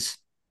bigs.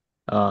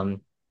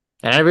 Um,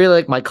 and I really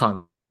like Mike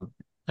Conley.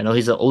 I know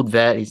he's an old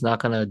vet. He's not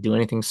gonna do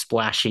anything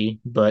splashy,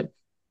 but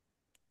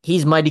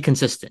he's mighty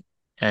consistent.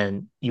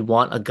 And you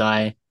want a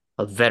guy,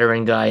 a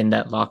veteran guy in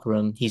that locker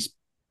room. He's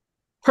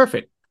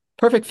perfect,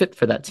 perfect fit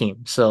for that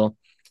team. So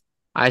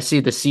I see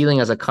the ceiling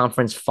as a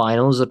conference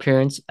finals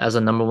appearance as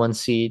a number one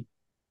seed.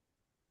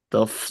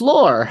 The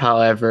floor,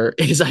 however,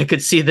 is I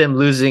could see them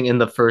losing in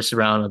the first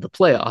round of the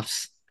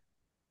playoffs,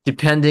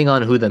 depending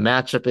on who the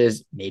matchup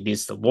is. Maybe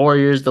it's the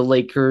Warriors, the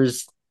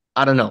Lakers.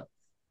 I don't know.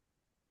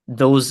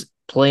 Those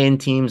playing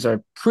teams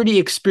are pretty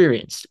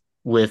experienced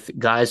with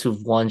guys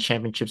who've won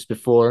championships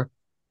before,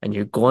 and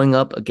you're going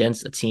up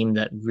against a team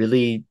that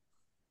really,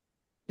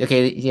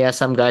 okay, yeah,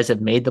 some guys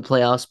have made the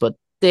playoffs, but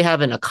they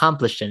haven't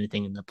accomplished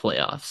anything in the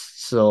playoffs.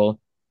 So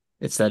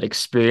it's that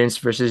experience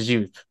versus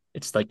youth.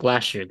 It's like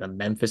last year, the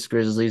Memphis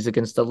Grizzlies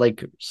against the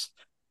Lakers.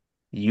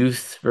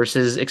 youth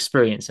versus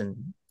experience,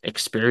 and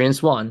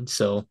experience won.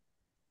 So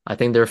I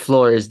think their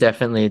floor is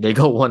definitely they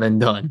go one and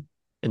done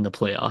in the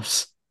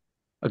playoffs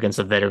against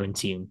a veteran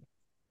team.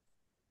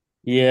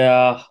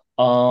 Yeah.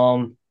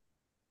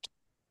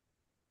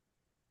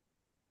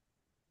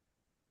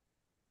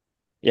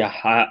 Yeah,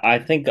 I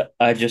think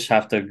I just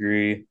have to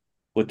agree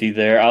with you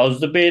there. I was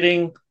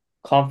debating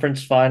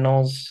conference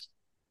finals.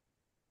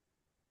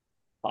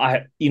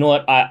 You know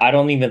what? I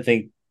don't even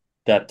think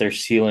that their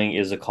ceiling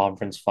is a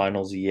conference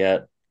finals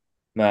yet,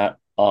 Matt.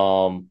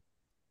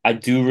 I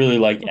do really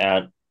like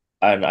Ant,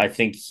 and I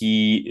think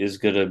he is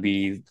gonna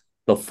be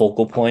the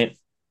focal point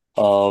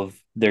of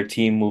their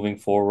team moving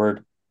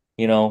forward,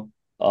 you know.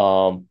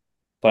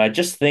 But I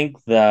just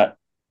think that,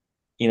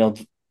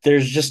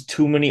 there's just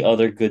too many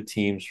other good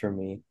teams for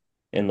me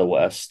in the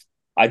West.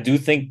 I do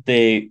think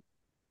they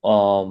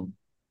um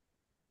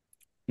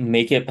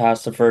make it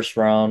past the first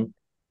round.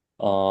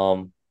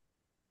 Um,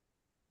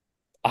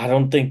 I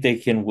don't think they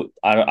can.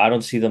 I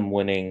don't see them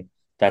winning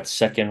that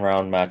second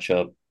round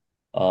matchup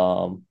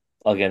um,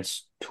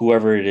 against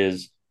whoever it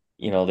is.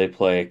 They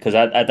play because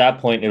at that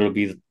point it'll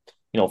be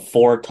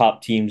four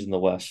top teams in the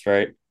West,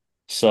 right?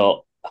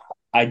 So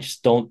I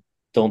just don't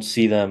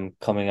see them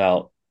coming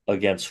out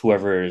against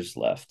whoever is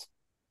left.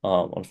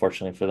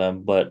 Unfortunately for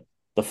them, but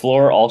the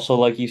floor also,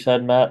 like you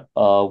said, Matt,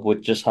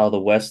 with just how the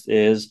West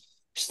is,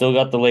 still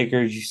got the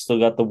Lakers, you still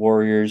got the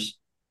Warriors,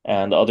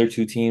 and the other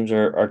two teams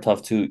are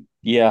tough too.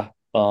 Yeah,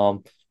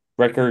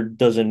 record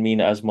doesn't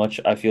mean as much,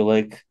 I feel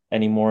like,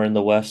 anymore in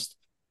the West.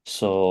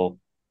 So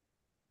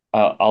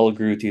I'll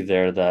agree with you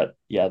there that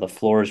yeah, the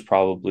floor is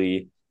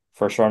probably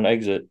first round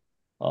exit.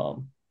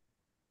 Um,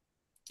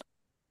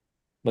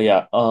 but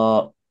yeah,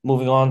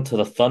 moving on to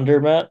the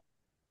Thunder, Matt.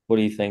 What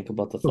do you think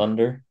about the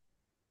Thunder?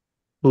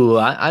 Ooh,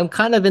 I'm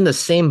kind of in the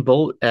same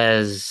boat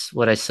as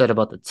what I said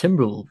about the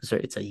Timberwolves.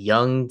 Right? It's a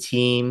young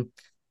team,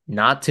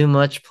 not too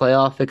much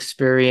playoff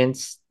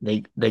experience.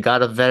 They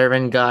got a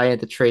veteran guy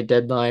at the trade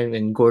deadline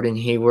in Gordon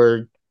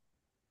Hayward,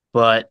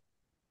 but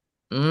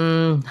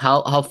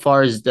how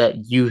far is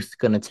that youth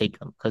gonna take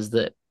them? Because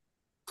the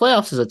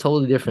playoffs is a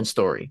totally different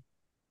story.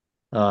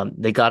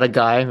 They got a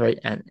guy, right?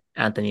 And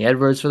Anthony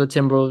Edwards for the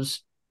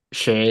Timberwolves,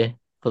 Shea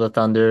for the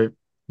Thunder.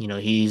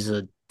 He's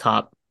a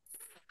top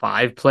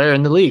five player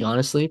in the league,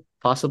 honestly.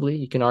 Possibly.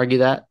 You can argue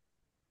that.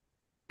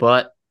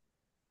 But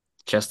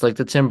just like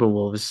the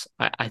Timberwolves,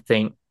 I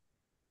think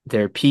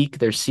their peak,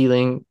 their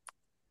ceiling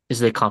is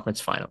the conference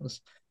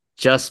finals.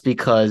 Just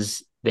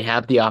because they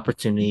have the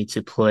opportunity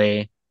to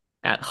play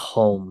at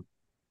home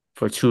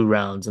for 2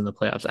 rounds in the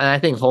playoffs. And I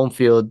think home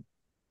field,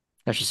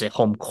 I should say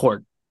home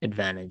court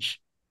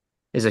advantage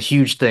is a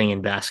huge thing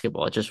in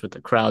basketball, just with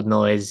the crowd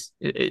noise.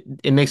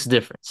 It makes a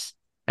difference.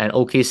 And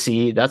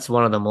OKC, that's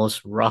one of the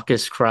most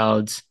raucous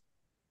crowds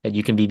that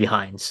you can be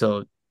behind.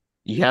 So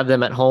you have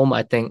them at home.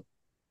 I think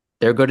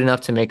they're good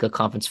enough to make a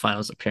conference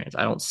finals appearance.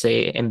 I don't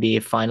say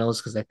NBA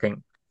finals because I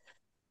think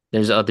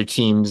there's other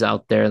teams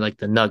out there like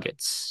the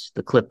Nuggets,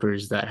 the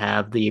Clippers that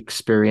have the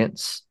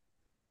experience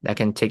that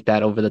can take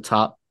that over the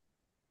top.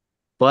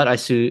 But I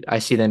see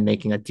them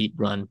making a deep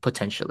run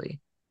potentially.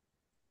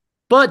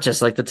 But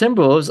just like the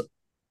Timberwolves,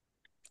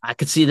 I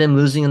could see them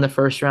losing in the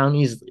first round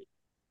easily.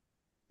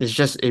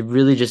 It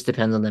really just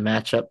depends on the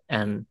matchup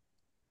and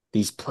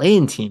these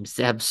playing teams.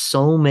 They have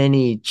so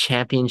many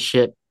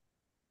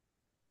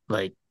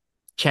like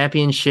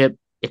championship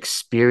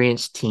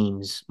experienced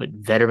teams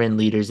with veteran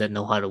leaders that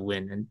know how to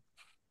win. And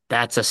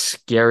that's a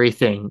scary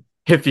thing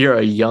if you're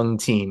a young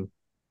team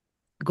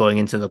going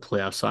into the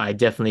playoffs. So I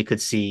definitely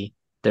could see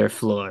their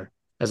floor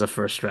as a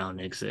first round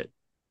exit.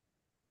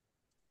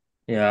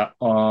 Yeah,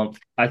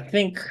 I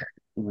think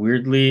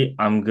weirdly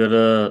I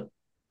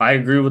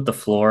agree with the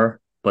floor,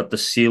 but the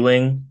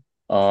ceiling,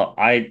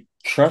 I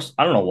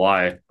don't know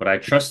why, but I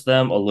trust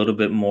them a little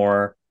bit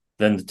more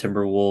than the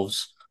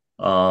Timberwolves.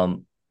 I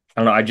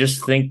don't know, I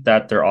just think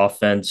that their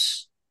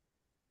offense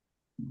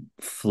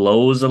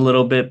flows a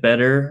little bit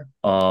better.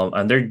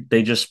 And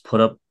they just put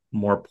up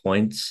more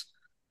points,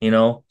 you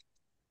know.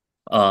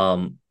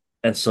 Um,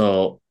 and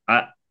so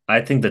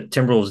I think the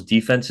Timberwolves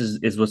defense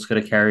is what's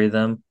gonna carry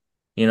them,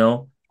 you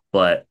know.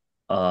 But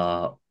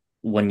uh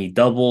when you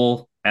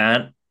double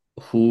Ant,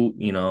 who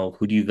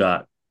do you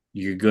got?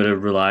 You're gonna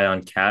rely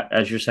on Cat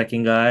as your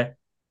second guy.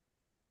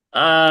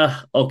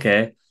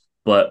 Okay.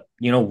 But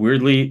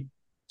weirdly,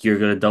 you're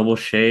gonna double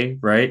Shea,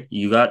 right?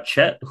 You got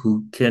Chet,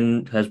 who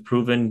can has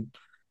proven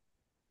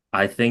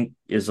I think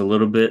is a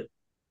little bit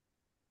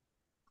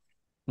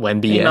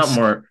Wemby maybe not esque.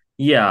 more,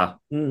 yeah,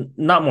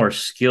 not more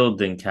skilled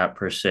than Cat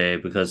per se,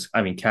 because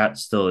I mean Cat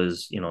still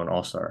is, an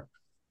all-star.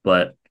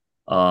 But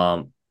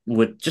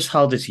with just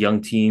how this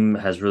young team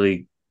has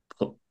really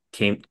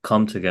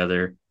come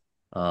together,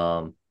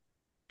 um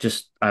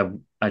just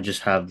I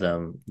just have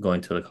them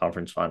going to the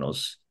conference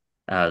finals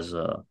as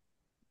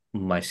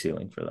my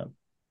ceiling for them.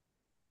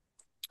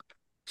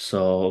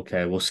 So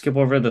okay, we'll skip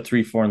over the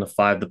 3, 4, and the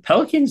 5. The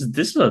Pelicans,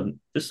 this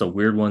is a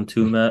weird one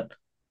too, Matt.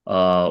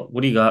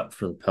 What do you got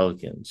for the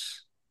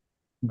Pelicans?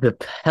 The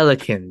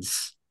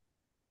Pelicans.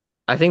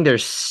 I think their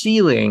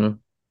ceiling.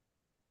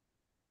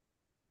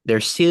 Their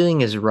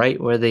ceiling is right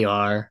where they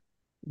are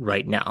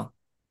right now.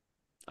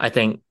 I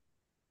think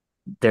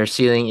their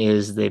ceiling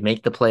is they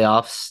make the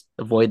playoffs,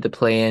 avoid the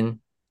play in,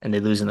 and they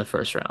lose in the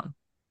first round.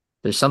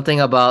 There's something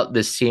about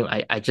this team.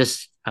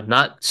 I'm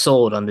not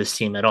sold on this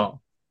team at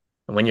all.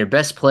 And when your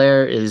best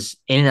player is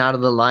in and out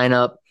of the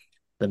lineup,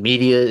 the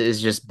media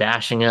is just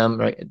bashing him,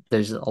 right?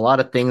 There's a lot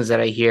of things that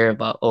I hear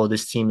about, oh,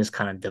 this team is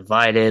kind of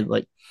divided.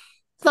 Like,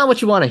 it's not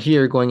what you want to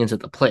hear going into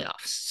the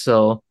playoffs.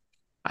 So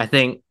I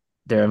think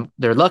they're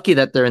lucky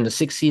that they're in the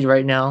sixth seed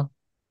right now.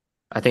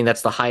 I think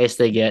that's the highest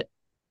they get.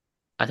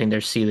 I think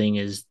their ceiling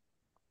is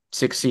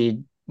six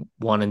seed,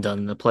 one and done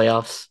in the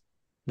playoffs.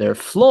 Their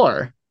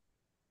floor,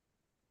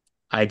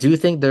 I do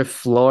think their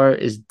floor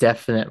is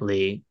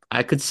definitely,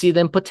 I could see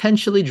them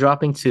potentially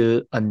dropping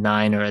to a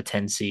nine or a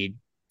 10 seed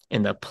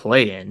in the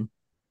play in,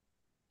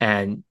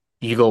 and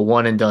you go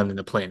one and done in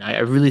the play in. I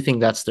really think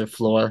that's their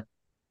floor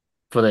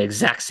for the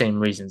exact same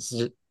reasons.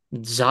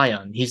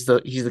 Zion, he's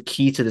the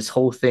key to this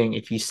whole thing.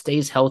 If he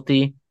stays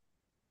healthy,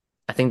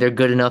 I think they're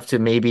good enough to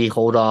maybe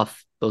hold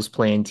off those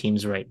playing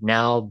teams right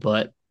now,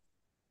 but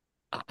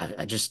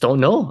I just don't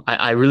know.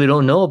 I really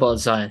don't know about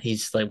Zion.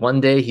 He's like one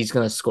day he's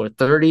gonna score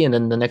 30, and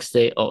then the next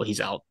day, oh,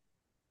 he's out.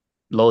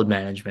 Load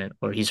management,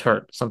 or he's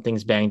hurt.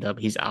 Something's banged up.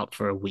 He's out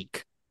for a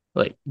week.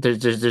 Like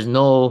there's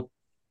no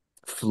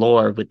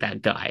floor with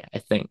that guy. I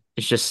think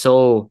it's just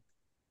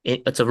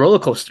it's a roller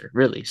coaster,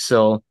 really.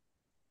 So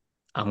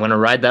I'm gonna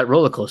ride that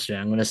roller coaster.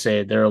 I'm gonna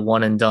say they're a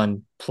one and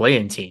done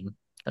playing team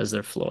as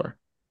their floor.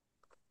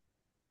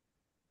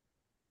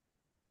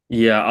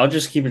 Yeah, I'll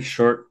just keep it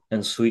short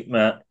and sweet,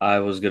 Matt. I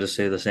was gonna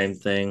say the same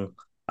thing.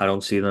 I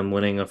don't see them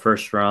winning a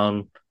first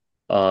round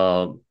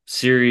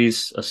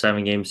series, a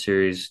 7 game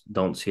series.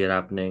 Don't see it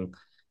happening.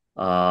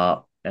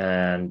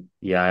 And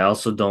yeah, I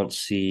also don't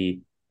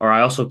see, or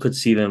I also could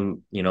see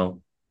them,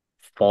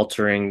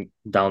 faltering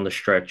down the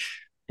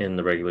stretch in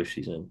the regular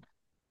season.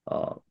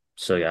 Uh,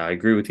 so yeah, I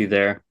agree with you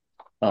there.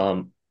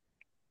 Um,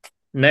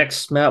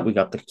 Next, Matt, we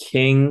got the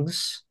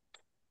Kings.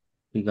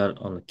 We got it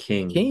on the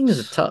King is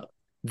a Kings. tough,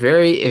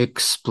 very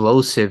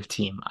explosive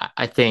team.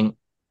 I think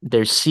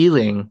their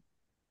ceiling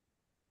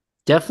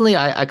definitely.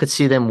 I could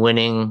see them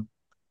winning,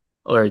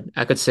 or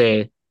I could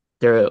say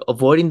they're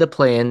avoiding the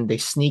play-in. They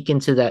sneak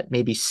into that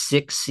maybe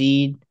six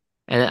seed,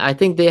 and I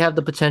think they have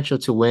the potential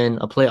to win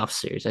a playoff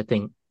series. I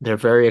think they're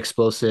very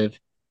explosive.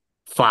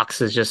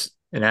 Fox is just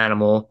an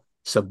animal.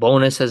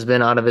 Sabonis has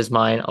been out of his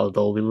mind,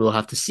 although we will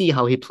have to see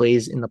how he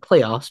plays in the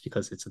playoffs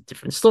because it's a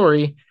different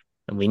story.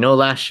 And we know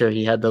last year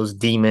he had those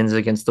demons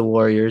against the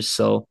Warriors,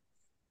 so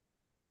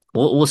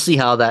we'll see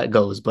how that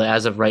goes. But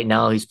as of right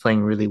now, he's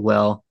playing really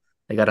well.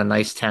 They got a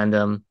nice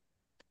tandem,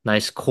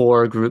 nice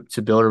core group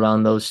to build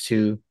around those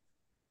two.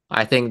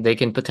 I think they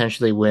can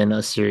potentially win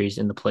a series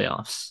in the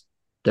playoffs.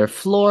 Their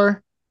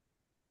floor,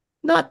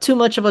 not too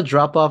much of a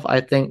drop off.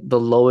 I think the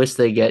lowest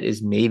they get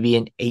is maybe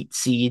an eight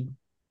seed,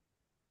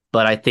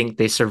 but I think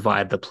they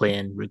survive the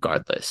play-in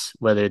regardless.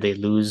 Whether they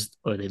lose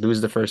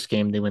the first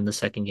game, they win the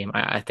second game.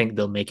 I think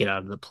they'll make it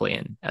out of the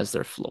play-in as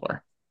their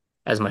floor,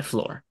 as my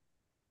floor,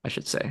 I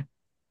should say.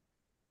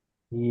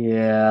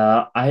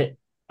 Yeah, I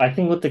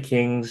think with the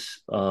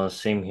Kings,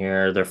 same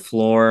here. Their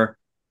floor,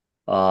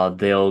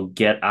 they'll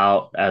get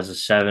out as a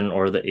 7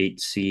 or the 8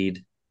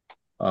 seed.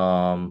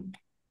 Um,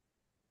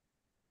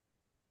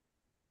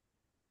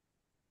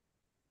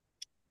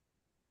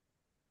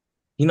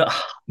 you know,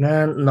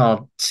 man,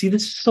 no. See,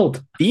 this is so.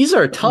 These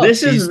are tough.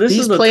 This is These this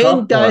these is the play-in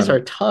tough guys are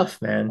one.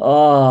 tough, man.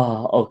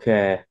 Oh,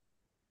 okay.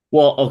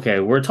 Well, okay,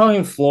 we're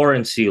talking floor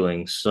and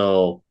ceiling,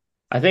 so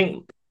I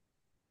think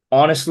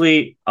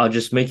honestly, I'll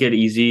just make it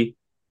easy.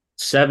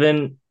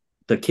 Seven,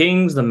 the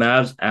Kings, the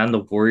Mavs, and the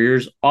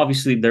Warriors,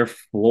 obviously their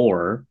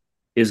floor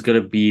is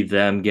gonna be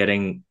them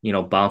getting,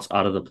 bounced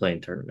out of the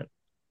playing tournament.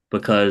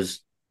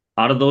 Because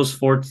out of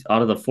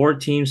the four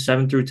teams,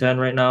 7 through 10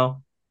 right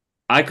now,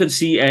 I could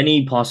see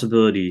any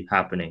possibility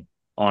happening,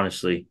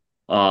 honestly.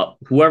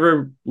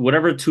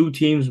 Whatever two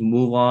teams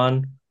move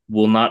on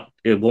will not,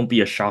 it won't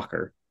be a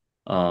shocker.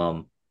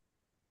 Um,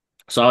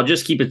 so I'll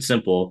just keep it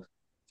simple.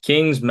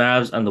 Kings,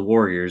 Mavs, and the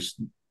Warriors,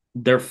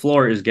 their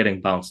floor is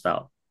getting bounced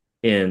out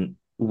in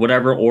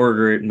whatever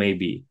order it may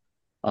be.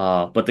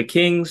 But the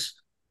Kings,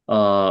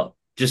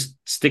 just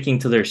sticking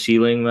to their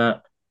ceiling,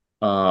 Matt.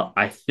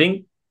 I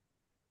think,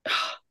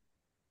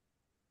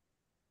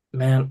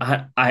 man,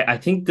 I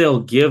think they'll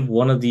give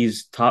one of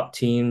these top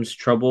teams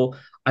trouble.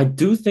 I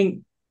do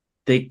think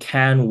they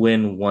can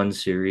win one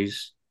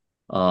series.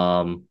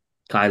 Um,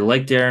 I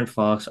like Darren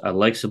Fox. I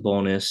like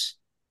Sabonis.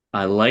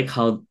 I like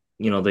how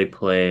they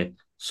play.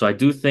 So I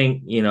do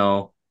think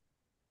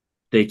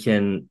they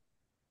can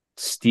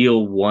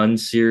steal one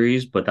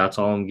series, but that's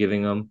all I'm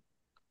giving them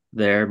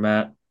there,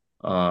 Matt.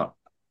 Uh,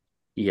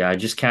 yeah, I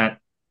just can't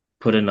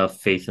put enough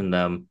faith in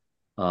them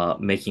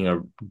making a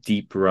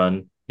deep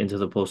run into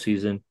the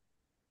postseason.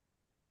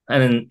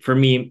 And then for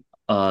me,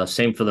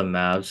 same for the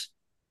Mavs.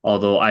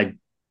 Although I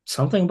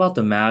something about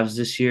the Mavs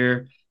this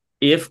year,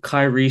 if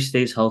Kyrie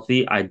stays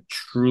healthy, I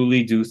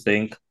truly do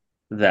think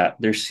that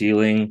their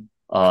ceiling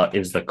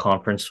is the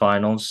conference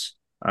finals.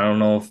 I don't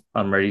know if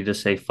I'm ready to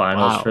say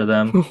finals for Wow.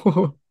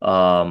 them.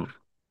 Um,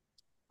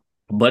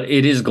 but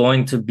it is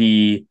going to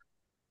be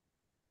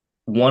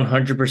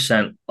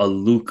 100% a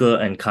Luca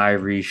and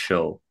Kyrie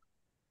show.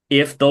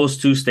 If those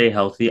two stay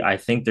healthy, I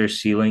think their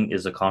ceiling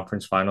is the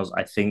conference finals.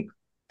 I think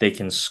they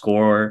can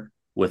score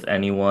with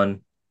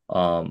anyone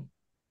um,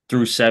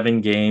 through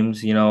 7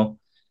 games.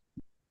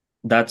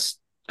 That's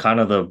kind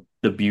of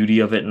the beauty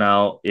of it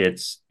now.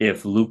 It's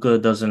if Luca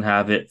doesn't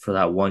have it for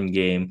that one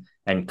game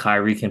and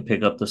Kyrie can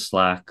pick up the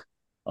slack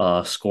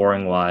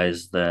scoring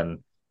wise,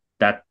 then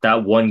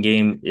that one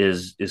game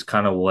is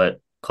kind of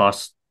what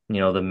cost the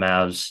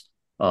Mavs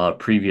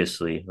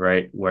previously,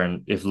 right?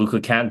 When if Luca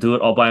can't do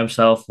it all by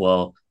himself,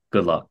 well,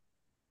 good luck.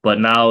 But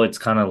now it's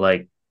kind of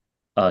like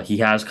he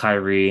has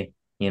Kyrie,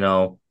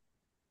 and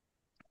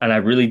I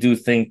really do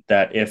think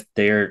that if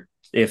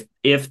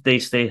they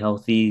stay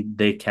healthy,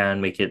 they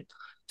can make it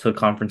to the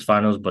conference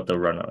finals, but they'll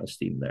run out of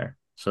steam there.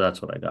 So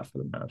that's what I got for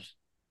the Mavs.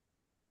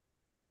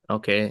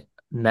 Okay.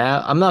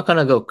 I'm not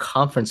gonna go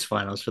conference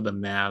finals for the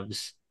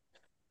Mavs.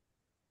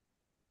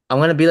 I'm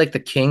gonna be like the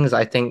Kings.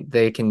 I think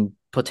they can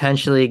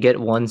potentially get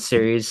one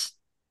series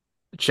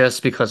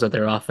just because of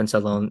their offense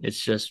alone. It's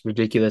just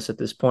ridiculous at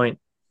this point.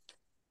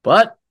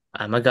 But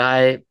I'm a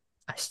guy,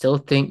 I still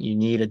think you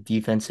need a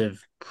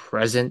defensive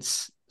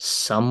presence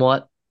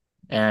somewhat.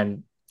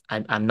 And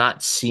I'm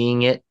not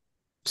seeing it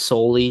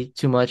solely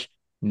too much.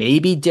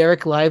 Maybe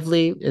Derek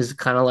Lively is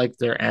kind of like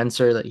their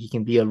answer that he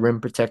can be a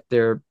rim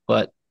protector,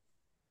 but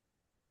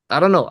I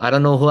don't know. I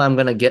don't know who I'm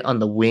gonna get on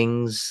the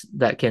wings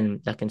that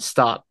can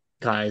stop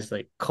guys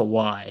like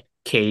Kawhi,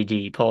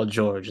 KD, Paul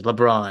George,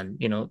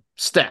 LeBron,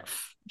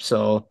 Steph.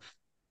 So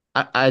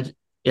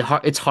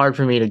it's hard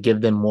for me to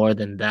give them more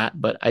than that,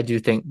 but I do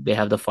think they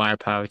have the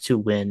firepower to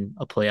win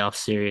a playoff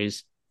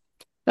series.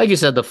 Like you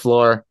said, the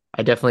floor,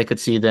 I definitely could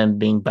see them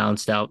being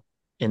bounced out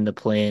in the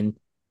play-in.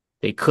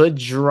 They could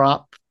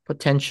drop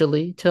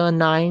potentially to a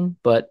 9,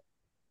 but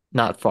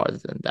not farther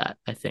than that,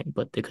 I think.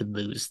 But they could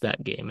lose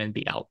that game and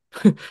be out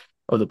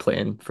of the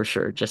play-in for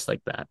sure, just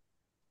like that.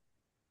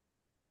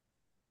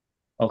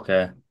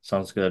 Okay,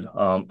 sounds good.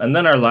 And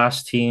then our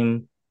last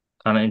team,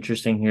 kind of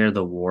interesting here,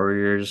 the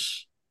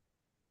Warriors.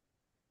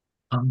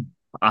 Um,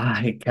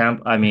 I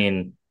can't. I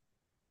mean,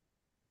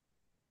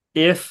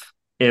 if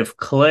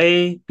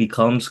Clay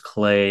becomes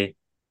Clay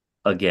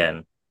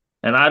again,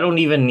 and I don't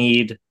even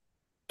need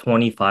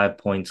 25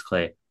 points,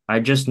 Clay. I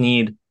just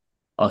need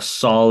a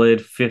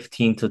solid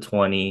 15 to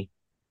 20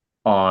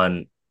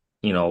 on,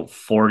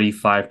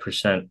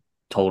 45%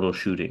 total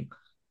shooting,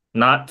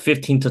 not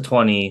 15 to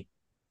 20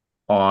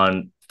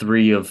 on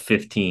 3 of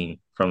 15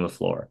 from the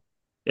floor.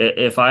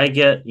 If I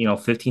get,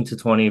 15 to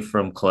 20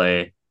 from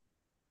Clay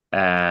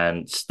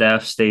and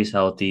Steph stays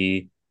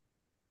healthy,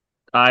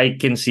 I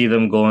can see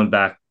them going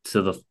back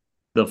to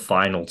the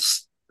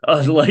finals.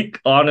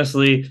 Like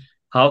honestly,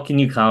 how can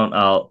you count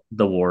out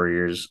the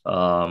Warriors?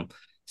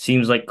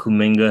 Seems like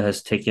Kuminga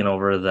has taken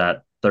over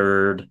that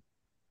third,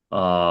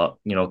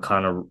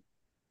 kind of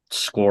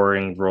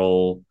scoring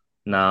role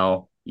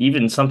now,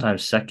 even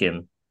sometimes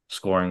second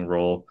scoring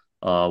role.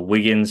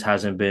 Wiggins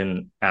hasn't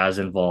been as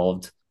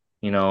involved,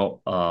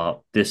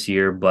 this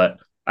year, but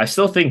I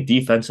still think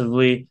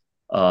defensively,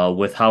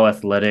 with how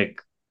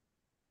athletic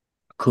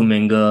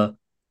Kuminga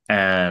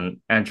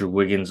and Andrew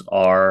Wiggins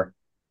are,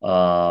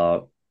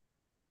 uh,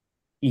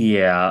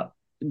 yeah,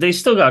 they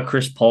still got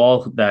Chris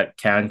Paul that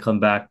can come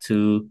back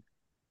to.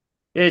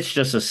 It's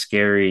just a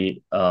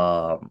scary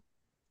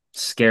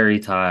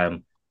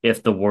time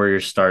if the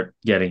Warriors start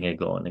getting it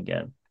going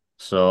again.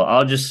 So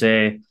I'll just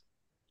say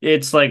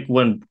it's like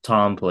when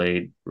Tom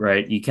played,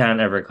 right? You can't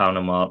ever count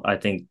them out. I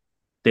think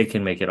they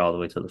can make it all the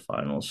way to the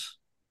finals.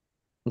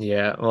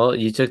 Yeah, well,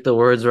 you took the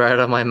words right out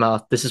of my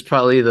mouth. This is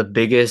probably the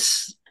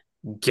biggest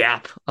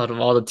gap out of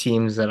all the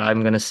teams that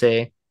I'm gonna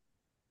say.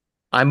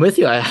 I'm with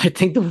you. I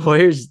think the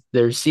Warriors,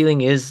 their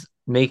ceiling is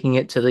making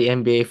it to the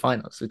NBA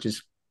Finals, which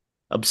is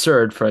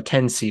absurd for a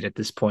 10 seed at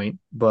this point.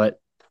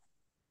 But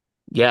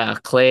yeah,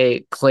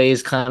 Clay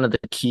is kind of the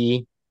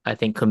key. I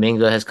think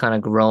Kuminga has kind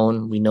of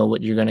grown. We know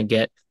what you're gonna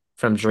get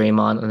from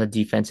Draymond on the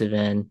defensive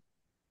end.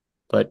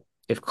 But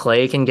if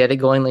Clay can get it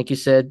going, like you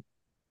said,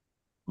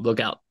 look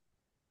out.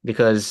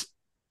 Because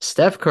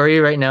Steph Curry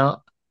right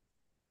now,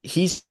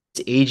 he's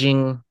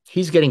aging,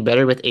 he's getting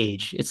better with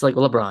age. It's like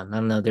LeBron. I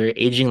don't know, they're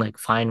aging like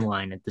fine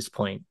wine at this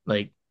point.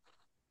 Like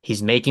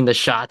he's making the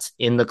shots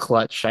in the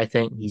clutch, I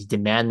think. He's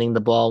demanding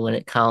the ball when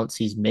it counts.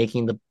 He's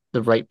making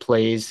the right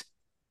plays.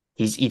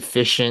 He's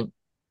efficient.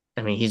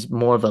 I mean, he's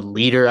more of a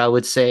leader, I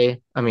would say.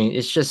 I mean,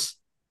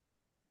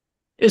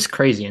 it's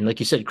crazy. And like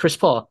you said, Chris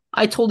Paul,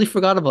 I totally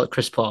forgot about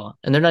Chris Paul.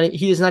 And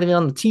he is not even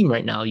on the team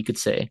right now, you could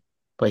say.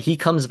 But he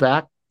comes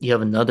back, you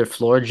have another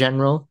floor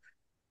general.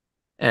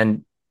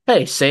 And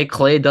hey, say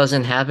Clay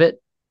doesn't have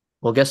it.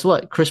 Well, guess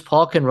what? Chris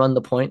Paul can run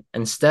the point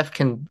and Steph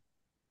can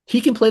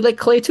he can play like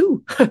Clay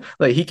too.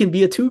 Like he can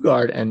be a two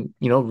guard and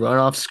run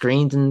off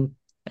screens and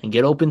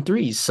get open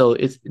threes. So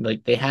it's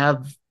like they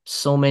have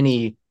so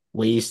many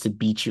ways to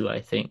beat you,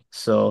 I think.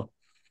 So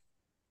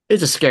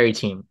it's a scary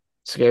team.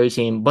 scary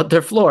team. But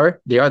their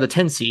floor, they are the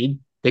 10 seed.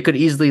 They could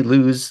easily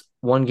lose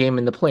one game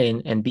in the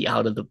play-in and be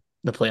out of the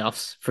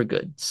playoffs for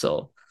good.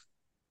 So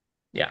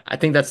yeah, I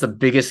think that's the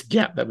biggest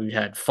gap that we've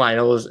had.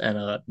 Finals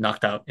and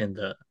knocked out in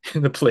the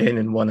in the play-in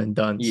and one and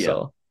done. Yeah,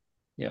 So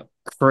yeah.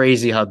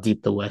 crazy how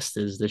deep the West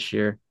is this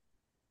year.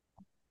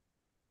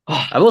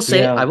 I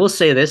Yeah, will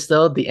say this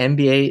though, the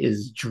NBA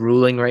is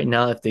drooling right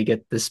now if they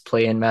get this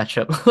play-in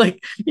matchup.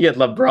 Like you get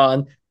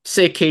LeBron,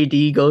 say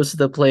KD goes to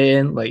the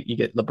play-in, like you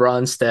get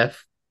LeBron,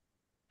 Steph,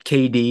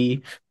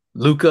 KD,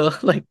 Luca.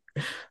 Like,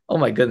 oh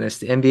my goodness,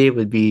 the NBA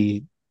would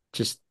be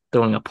just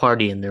throwing a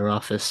party in their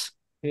office.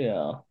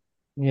 yeah,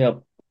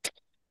 yep.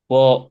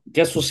 Well,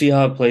 guess we'll see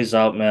how it plays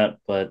out, Matt.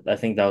 But I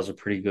think that was a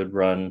pretty good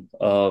run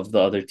of the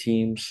other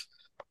teams.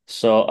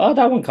 So,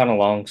 that one kind of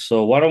long.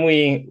 So, why don't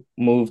we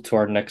move to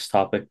our next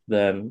topic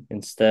then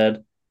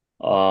instead?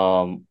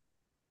 Um,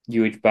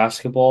 UH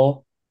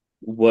basketball.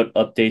 What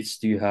updates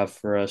do you have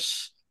for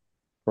us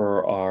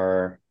for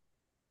our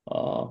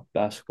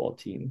basketball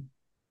team?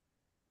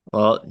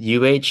 Well,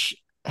 UH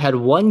had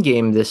one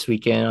game this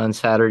weekend on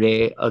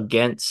Saturday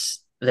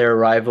against their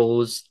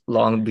rivals,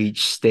 Long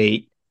Beach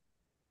State.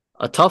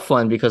 A tough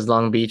one because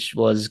Long Beach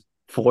was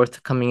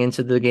fourth coming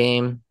into the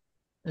game.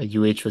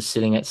 UH was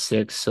sitting at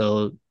six.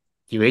 So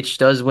UH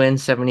does win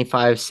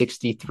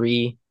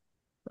 75-63.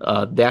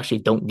 They actually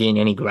don't gain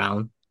any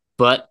ground.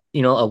 But,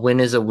 a win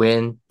is a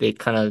win. They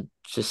kind of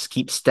just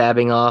keep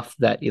stabbing off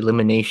that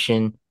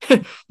elimination,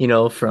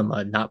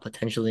 from not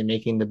potentially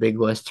making the Big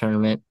West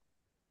tournament.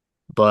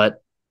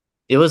 But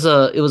it was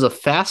a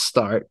fast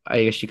start,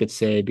 I guess you could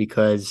say,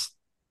 because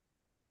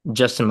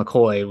Justin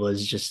McCoy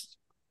was just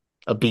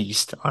a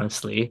beast,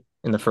 honestly,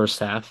 in the first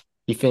half.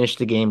 He finished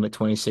the game with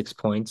 26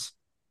 points.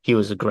 He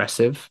was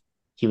aggressive.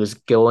 He was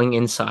going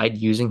inside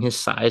using his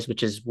size,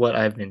 which is what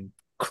I've been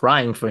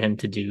crying for him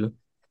to do.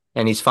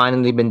 And he's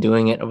finally been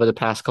doing it over the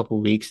past couple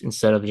of weeks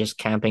instead of just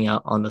camping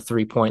out on the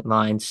 3-point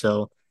line.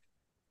 So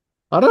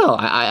I don't know.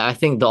 I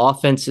think the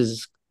offense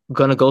is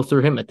gonna go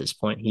through him at this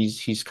point.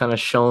 He's kind of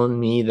shown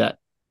me that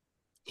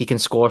he can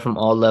score from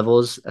all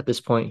levels at this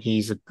point.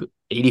 He's a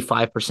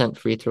 85%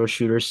 free throw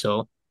shooter.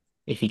 So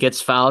if he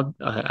gets fouled,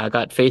 I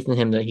got faith in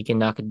him that he can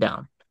knock it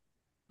down.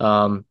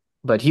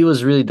 But he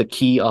was really the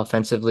key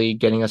offensively,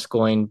 getting us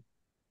going.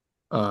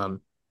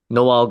 Um,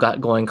 Noel got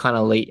going kind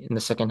of late in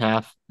the second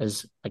half,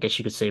 as I guess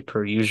you could say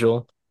per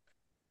usual.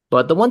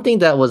 But the one thing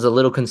that was a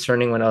little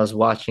concerning when I was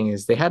watching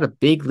is they had a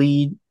big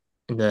lead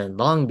in the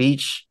Long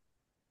Beach.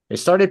 They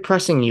started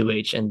pressing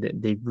UH and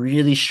they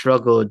really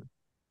struggled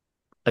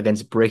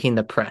against breaking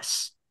the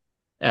press.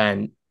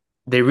 And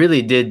they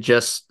really did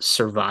just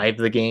survive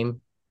the game,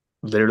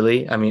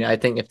 literally. I mean, I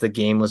think if the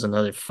game was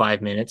another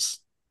 5 minutes,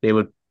 they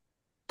would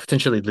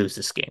potentially lose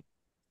this game.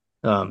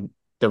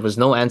 There was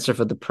no answer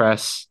for the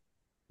press.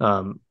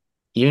 Um,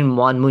 Even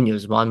Juan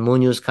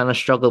Munoz kind of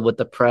struggled with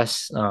the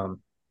press.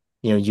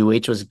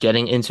 UH was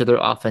getting into their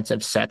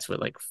offensive sets with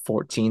like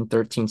 14,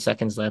 13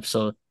 seconds left.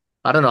 So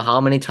I don't know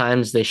how many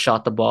times they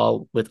shot the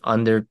ball with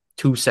under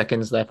 2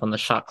 seconds left on the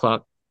shot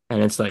clock.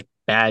 And it's like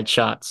bad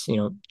shots,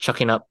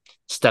 chucking up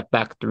step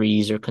back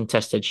threes or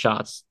contested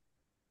shots,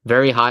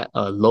 very high,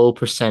 low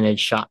percentage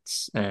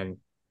shots. And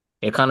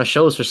it kind of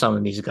shows for some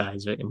of these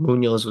guys. Right?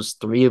 Munoz was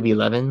 3 of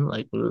 11.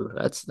 Like,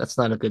 that's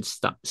not a good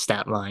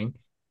stat line.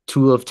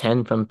 2 of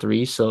 10 from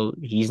three. So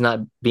he's not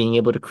being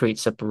able to create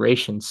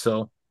separation.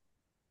 So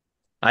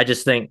I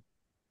just think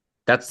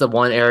that's the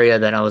one area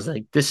that I was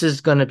like, this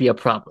is going to be a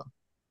problem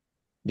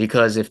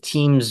because if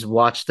teams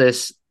watch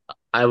this,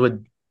 I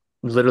would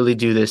literally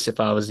do this if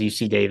I was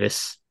UC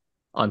Davis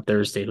on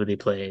Thursday, who they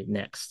play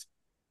next.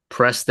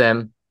 Press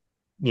them,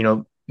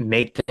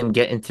 make them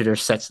get into their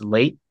sets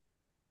late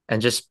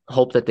and just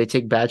hope that they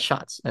take bad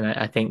shots. And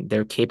I think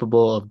they're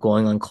capable of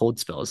going on cold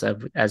spells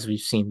as we've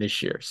seen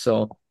this year.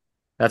 So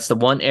that's the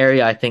one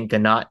area I think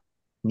Ganot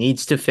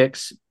needs to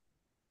fix.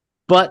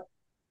 But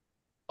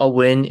a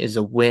win is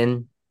a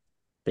win.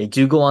 They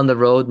do go on the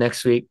road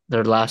next week.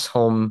 Their last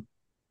road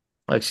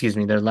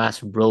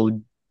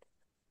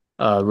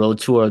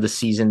tour of the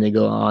season. They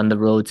go on the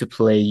road to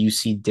play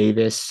UC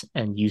Davis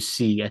and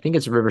UC. I think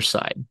it's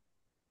Riverside.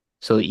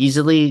 So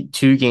easily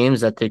two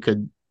games that they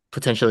could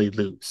potentially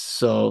lose.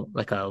 So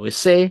like I always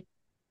say,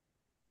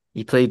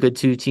 you play good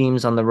two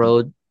teams on the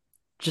road,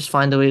 just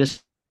find a way to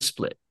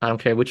split. I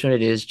don't care which one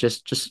it is,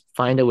 just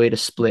find a way to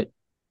split.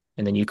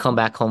 And then you come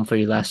back home for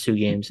your last two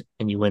games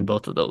and you win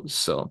both of those.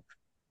 So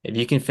if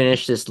you can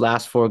finish this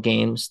last four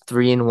games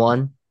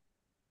 3-1,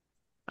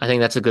 I think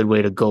that's a good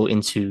way to go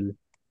into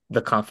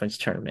the conference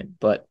tournament.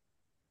 But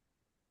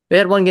they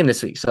had one game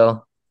this week,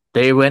 so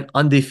they went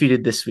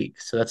undefeated this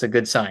week. So that's a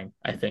good sign,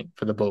 I think,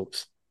 for the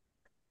Bobes.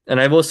 And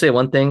I will say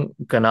one thing,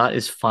 Ganat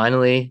is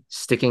finally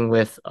sticking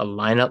with a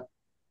lineup.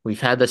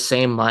 We've had the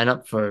same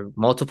lineup for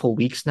multiple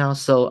weeks now.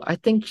 So I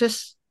think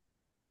just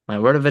my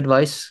word of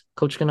advice,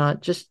 Coach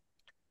Ganat, just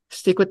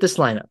stick with this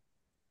lineup.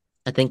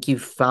 I think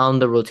you've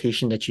found the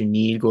rotation that you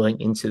need going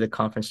into the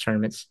conference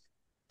tournaments.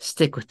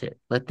 Stick with it.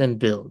 Let them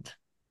build.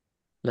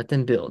 Let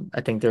them build.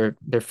 I think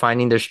they're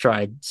finding their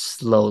stride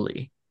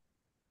slowly.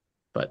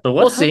 But So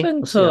we'll what see. happened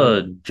We'll see how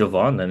it goes. to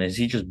Javon then? Is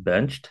he just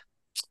benched?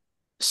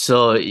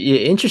 So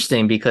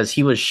interesting because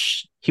he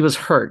was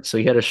hurt, so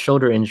he had a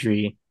shoulder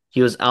injury.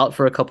 He was out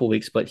for a couple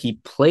weeks, but he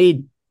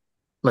played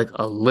like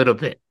a little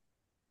bit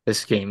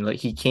this game. Like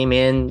he came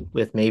in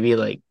with maybe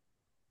like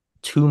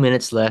 2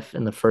 minutes left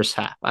in the first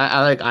half.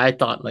 I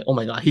thought like, oh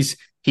my god, he's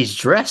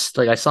dressed.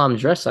 Like I saw him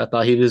dressed. I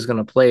thought he was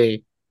gonna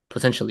play,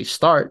 potentially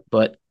start,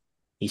 but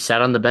he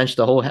sat on the bench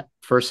the whole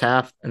first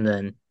half, and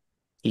then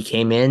he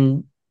came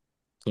in,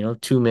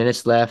 2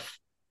 minutes left,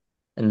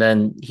 and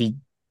then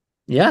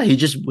yeah,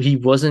 he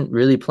wasn't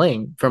really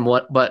playing. From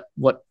what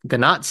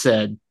Ganat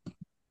said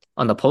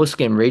on the post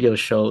game radio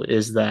show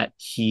is that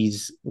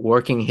he's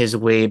working his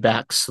way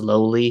back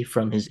slowly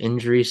from his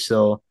injury.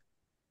 So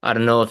I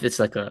don't know if it's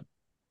like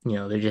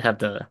they just have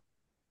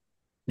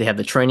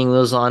the training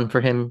wheels on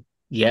for him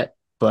yet,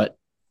 but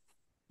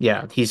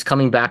yeah, he's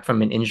coming back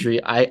from an injury.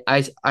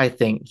 I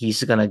think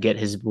he's gonna get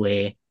his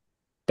way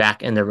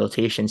back in the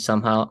rotation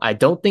somehow. I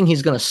don't think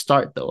he's gonna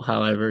start though,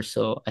 however,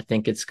 so I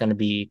think it's gonna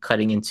be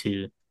cutting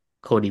into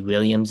Cody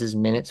Williams's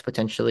minutes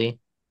potentially.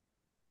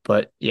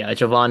 But yeah,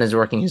 Javon is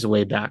working his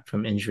way back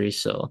from injury,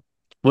 so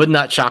would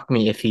not shock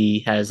me if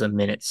he has a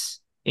minutes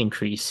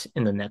increase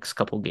in the next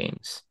couple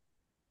games.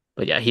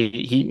 But yeah,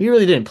 he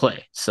really didn't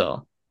play,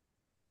 so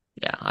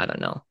yeah, I don't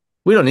know.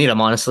 We don't need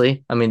him,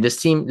 honestly. I mean,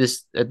 this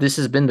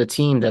has been the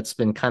team that's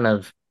been kind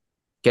of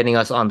getting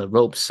us on the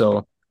ropes.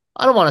 So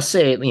I don't want to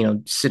say,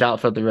 sit out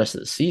for the rest of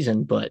the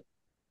season, but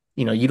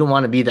you don't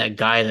want to be that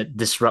guy that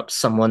disrupts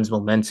someone's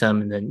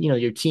momentum, and then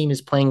your team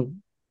is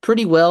playing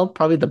pretty well,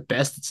 probably the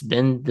best it's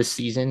been this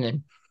season,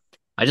 and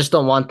I just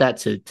don't want that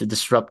to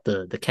disrupt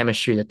the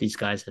chemistry that these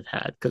guys have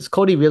had. Because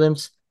Cody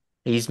Williams,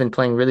 he's been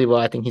playing really well.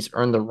 I think he's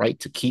earned the right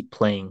to keep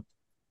playing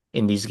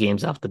in these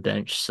games off the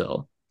bench.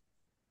 So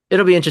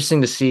it'll be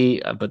interesting to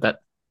see, but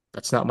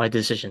that's not my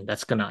decision.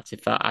 That's Ganat.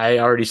 If I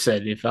already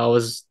said if I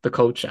was the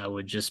coach, I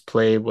would just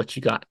play what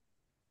you got.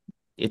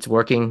 It's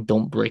working.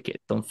 Don't break it.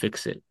 Don't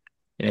fix it.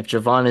 And if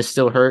Javon is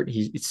still hurt,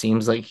 it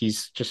seems like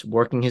he's just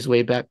working his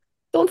way back.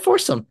 Don't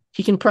force him.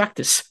 He can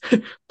practice,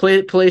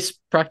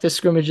 practice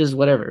scrimmages,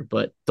 whatever.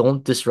 But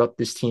don't disrupt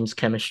this team's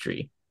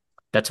chemistry.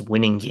 That's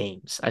winning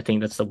games. I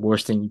think that's the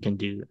worst thing you can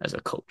do as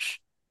a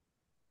coach.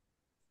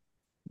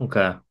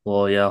 Okay.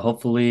 Well, yeah,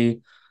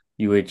 hopefully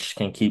UH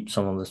can keep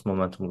some of this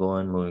momentum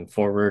going moving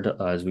forward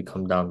as we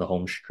come down the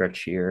home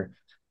stretch here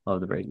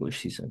of the regular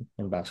season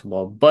in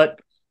basketball. But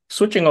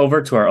switching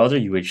over to our other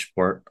UH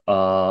sport,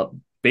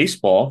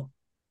 baseball.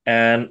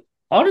 And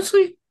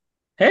honestly,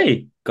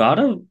 hey,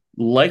 gotta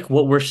like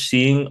what we're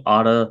seeing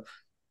out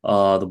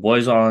of the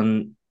boys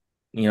on,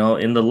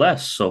 in the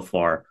less so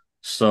far.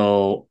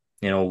 So,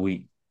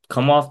 we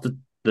come off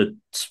the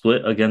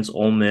split against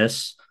Ole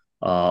Miss.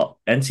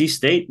 NC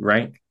State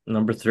ranked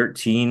number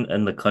 13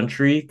 in the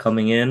country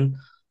coming in.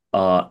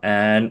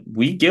 And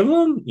we give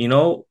them,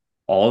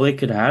 all they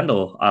could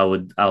handle, I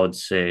would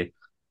say.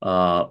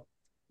 Uh,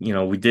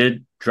 we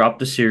did drop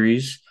the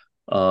series,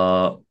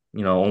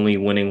 only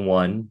winning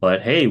one,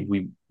 but hey,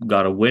 we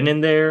got a win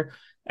in there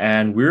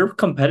and we're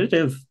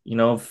competitive,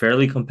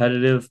 fairly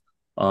competitive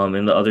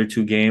in the other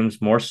two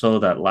games, more so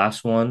that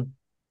last one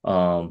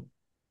um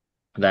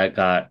that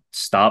got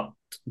stopped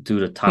due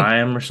to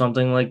time or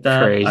something like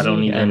that. I don't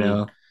Crazy, I even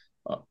know.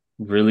 uh,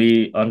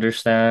 really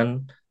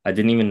understand. I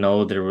didn't even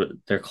know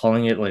they're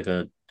calling it like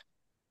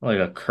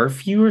a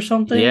curfew or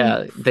something.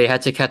 Yeah, they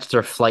had to catch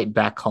their flight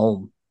back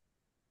home,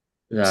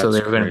 so That's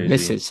they were gonna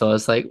miss crazy. it. So I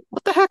was like,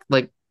 what the heck?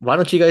 Like, why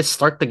don't you guys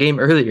start the game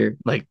earlier?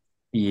 Like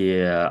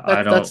Yeah,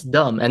 I that's don't.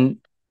 dumb. And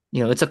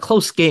it's a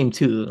close game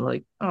too.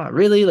 Like, oh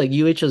really? Like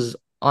UH is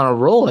on a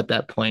roll at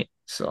that point.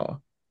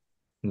 So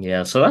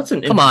Yeah, so that's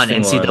an come on,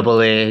 interesting one.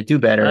 NCAA, do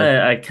better.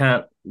 I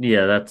can't.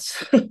 Yeah,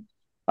 that's.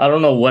 I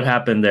don't know what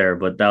happened there,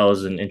 but that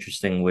was an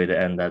interesting way to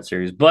end that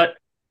series. But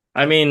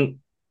I mean,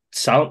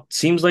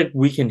 seems like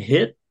we can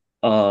hit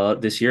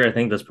this year. I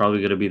think that's probably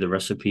going to be the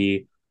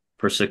recipe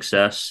for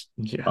success.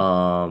 Yeah.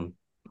 Um,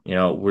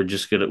 we're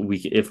just gonna we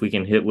if we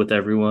can hit with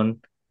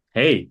everyone,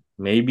 hey,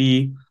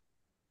 maybe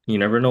you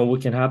never know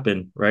what can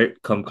happen, right?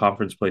 Come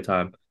conference play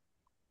time.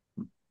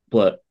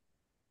 But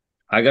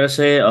I gotta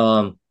say,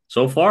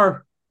 so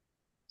far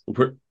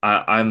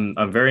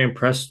I'm very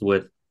impressed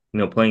with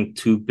playing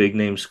two big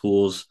name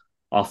schools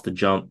off the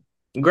jump.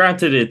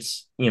 Granted,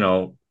 it's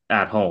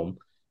at home,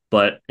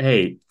 but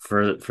hey,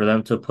 for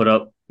them to put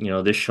up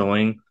this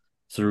showing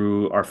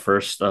through our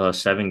first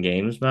 7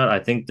 games, Matt, I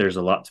think there's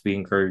a lot to be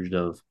encouraged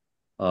of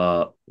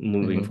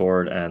moving Mhm.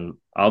 forward, and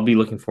I'll be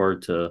looking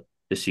forward to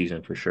this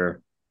season for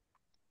sure.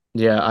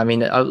 Yeah, I mean,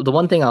 the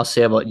one thing I'll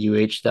say about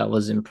UH that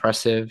was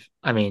impressive,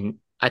 I mean,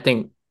 I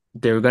think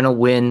they were going to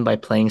win by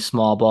playing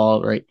small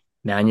ball, right?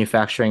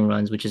 Manufacturing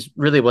runs, which is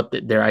really what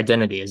their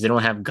identity is. They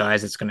don't have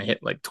guys that's going to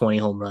hit like 20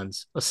 home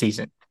runs a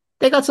season.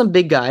 They got some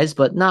big guys,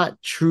 but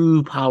not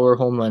true power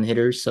home run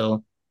hitters.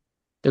 So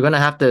they're going to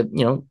have to,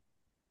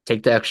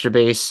 take the extra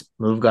base,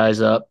 move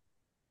guys up,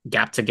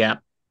 gap to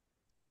gap.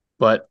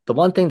 But the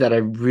one thing that I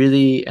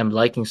really am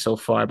liking so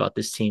far about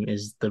this team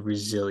is the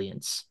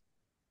resilience.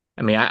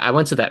 I mean, I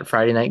went to that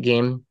Friday night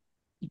game,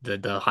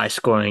 the high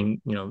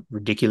scoring,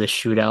 ridiculous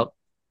shootout,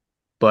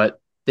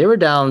 but they were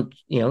down,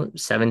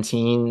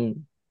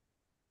 17-8,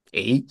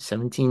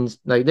 17,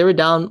 like they were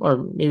down, or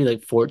maybe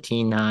like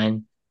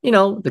 14-9.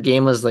 The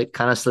game was like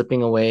kind of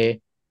slipping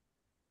away,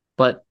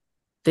 but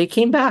they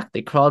came back.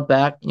 They crawled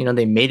back.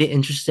 They made it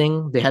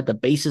interesting. They had the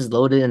bases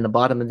loaded in the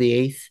bottom of the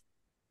eighth,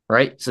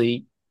 right? So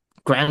you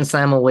grand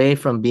slam away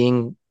from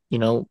being,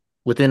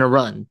 within a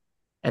run.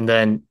 And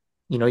then,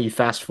 you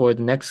fast forward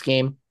the next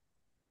game,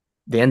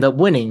 they end up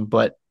winning,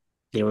 but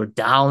they were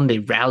down. They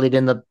rallied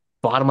in the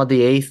bottom of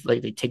the eighth.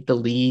 Like they take the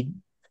lead.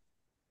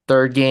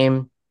 Third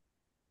game,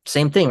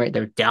 same thing, right?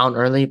 They're down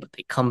early, but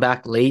they come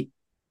back late.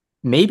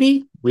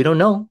 Maybe, we don't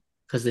know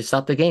because they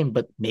stopped the game,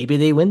 but maybe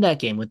they win that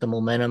game with the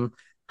momentum,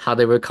 how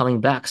they were coming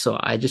back. So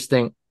I just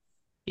think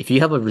if you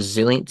have a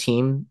resilient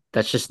team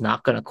that's just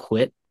not going to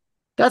quit,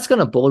 that's going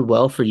to bode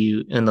well for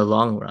you in the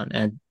long run.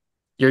 And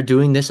you're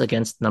doing this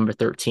against number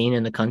 13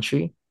 in the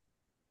country,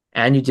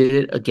 and you did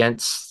it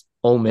against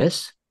Ole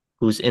Miss,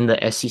 who's in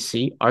the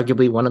SEC,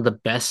 arguably one of the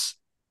best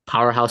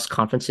powerhouse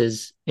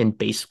conferences in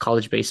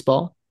college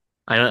baseball.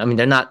 I mean,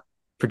 they're not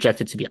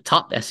projected to be a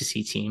top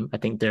SEC team. I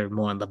think they're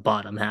more on the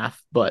bottom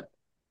half, but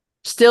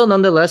still,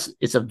 nonetheless,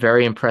 it's a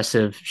very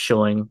impressive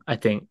showing. I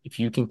think if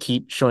you can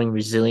keep showing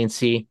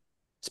resiliency,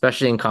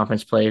 especially in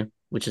conference play,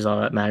 which is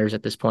all that matters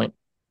at this point,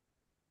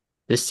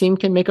 this team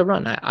can make a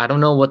run. I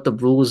don't know what the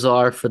rules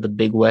are for the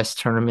Big West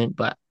tournament,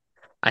 but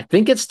I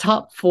think it's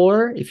top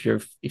four. If you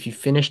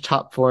finish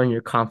top four in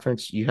your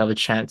conference, you have a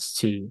chance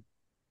to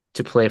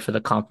play for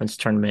the conference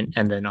tournament,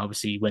 and then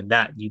obviously you win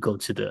that, you go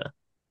to the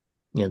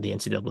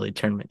NCAA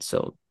tournament.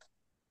 So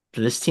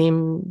for this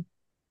team,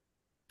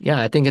 yeah,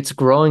 I think it's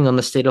growing on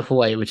the state of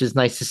Hawaii, which is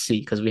nice to see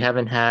because we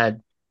haven't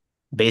had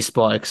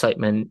baseball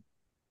excitement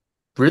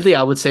really,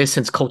 I would say,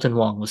 since Colton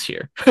Wong was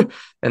here,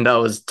 and that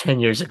was 10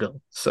 years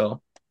ago.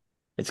 So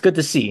it's good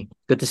to see.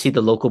 Good to see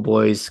the local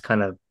boys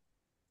kind of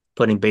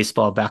putting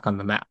baseball back on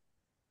the map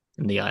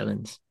in the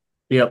islands.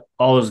 Yep,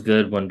 always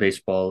good when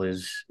baseball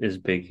is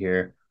big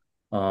here.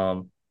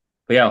 Um,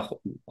 but yeah,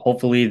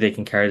 hopefully they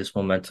can carry this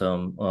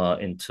momentum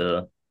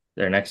into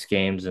their next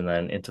games and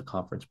then into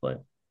conference play.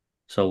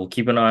 So we'll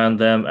keep an eye on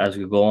them as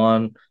we go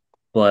on.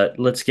 But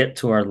let's get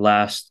to our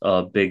last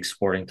big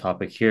sporting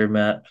topic here,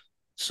 Matt.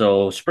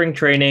 So spring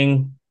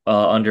training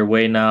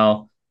underway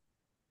now.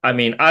 I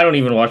mean, I don't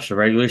even watch the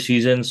regular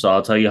season, so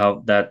I'll tell you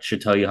how that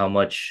should tell you how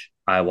much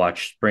I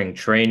watch spring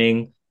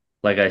training.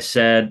 Like I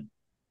said,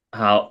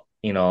 how,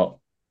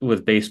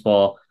 with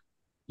baseball,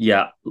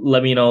 yeah,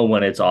 let me know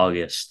when it's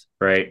August,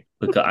 right?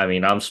 Because I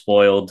mean, I'm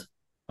spoiled.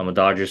 I'm a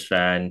Dodgers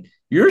fan.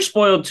 You're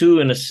spoiled too,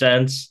 in a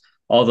sense,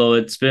 although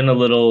it's been a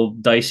little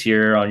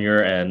dicier on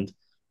your end,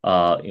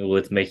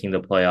 with making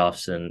the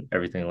playoffs and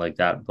everything like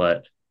that.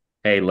 But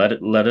hey,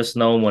 let us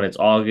know when it's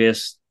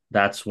August.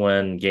 That's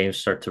when games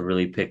start to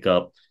really pick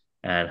up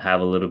and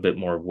have a little bit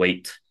more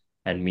weight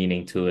and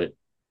meaning to it.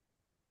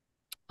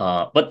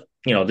 But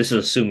this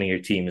is assuming your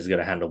team is going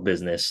to handle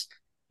business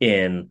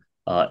in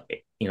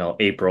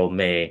April,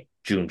 May,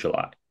 June,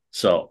 July.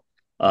 So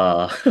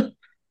uh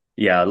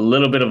yeah, a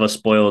little bit of a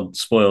spoiled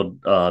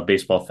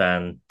baseball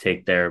fan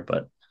take there,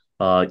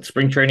 but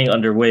spring training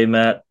underway,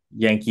 Matt.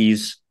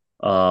 Yankees,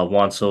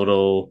 Juan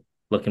Soto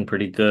looking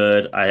pretty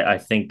good. I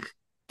think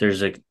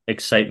there's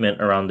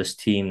excitement around this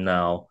team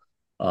now.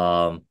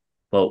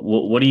 But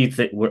what do you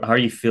think? How are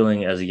you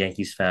feeling as a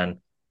Yankees fan,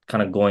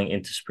 kind of going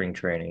into spring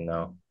training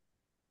now?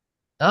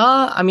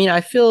 I mean, I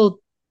feel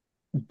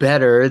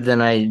better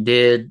than I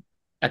did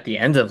at the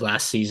end of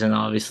last season,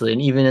 obviously,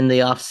 and even in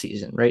the off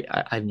season, right?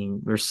 I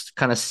mean, we're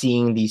kind of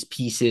seeing these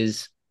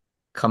pieces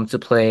come to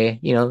play,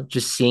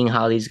 just seeing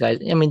how these guys,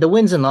 I mean, the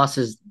wins and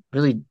losses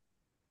really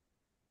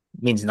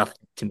means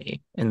nothing to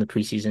me in the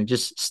preseason.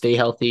 Just stay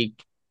healthy,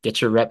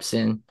 get your reps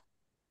in.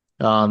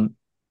 Um,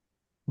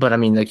 but I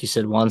mean, like you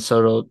said, Juan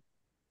Soto,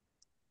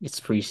 it's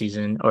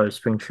preseason or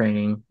spring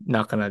training,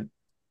 not gonna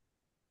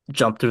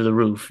jump through the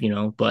roof,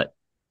 but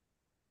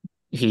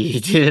he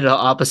did an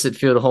opposite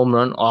field home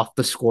run off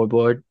the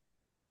scoreboard,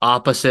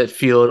 opposite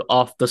field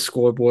off the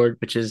scoreboard,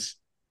 which is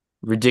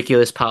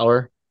ridiculous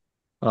power.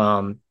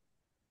 Um,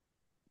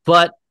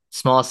 but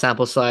small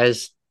sample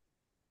size.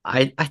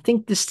 I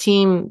think this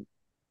team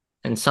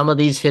and some of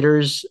these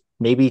hitters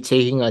may be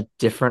taking a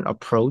different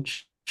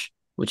approach,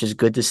 which is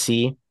good to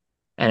see.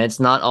 And it's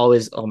not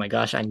always, oh my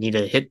gosh, I need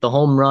to hit the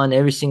home run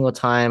every single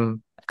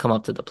time I come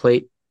up to the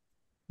plate.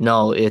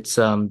 No, it's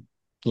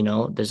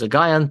there's a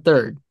guy on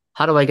third.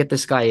 How do I get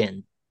this guy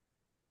in?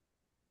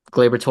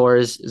 Glaber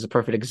Torres is a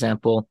perfect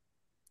example.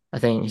 I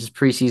think his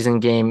preseason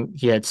game,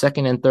 he had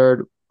second and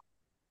third,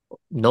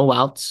 no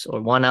outs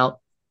or one out,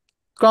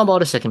 ground ball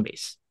to second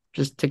base.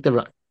 Just take the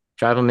run,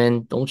 drive him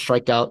in, don't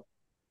strike out,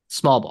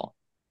 small ball.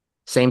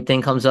 Same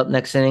thing comes up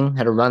next inning,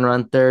 had a runner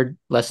on third,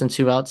 less than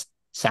two outs,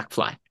 sac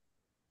fly,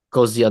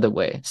 goes the other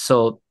way.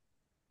 So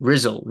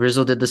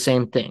Rizzo did the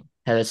same thing,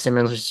 had a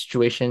similar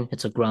situation,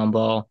 hits a ground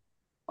ball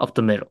up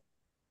the middle.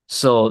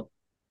 So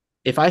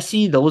if I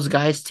see those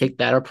guys take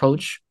that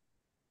approach,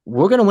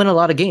 we're going to win a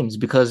lot of games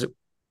because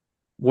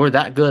we're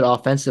that good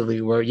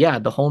offensively where, yeah,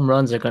 the home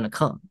runs are going to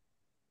come,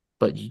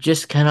 but you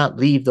just cannot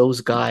leave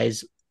those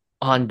guys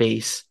on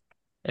base,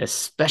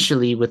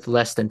 especially with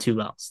less than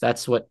 2 outs.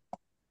 That's what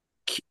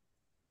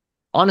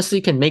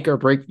honestly can make or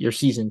break your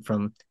season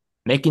from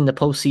making the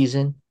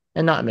postseason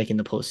and not making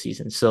the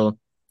postseason. So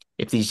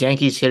if these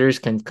Yankees hitters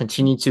can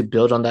continue to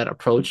build on that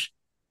approach,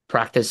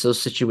 practice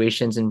those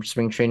situations in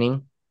spring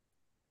training,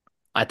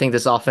 I think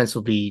this offense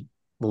will be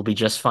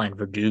just fine.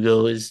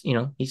 Verdugo is,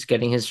 he's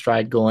getting his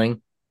stride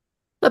going.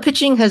 The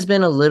pitching has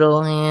been a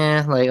little,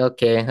 like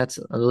okay, that's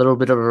a little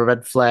bit of a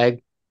red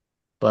flag,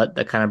 but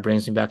that kind of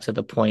brings me back to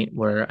the point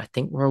where I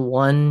think we're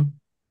one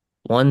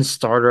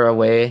starter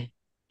away,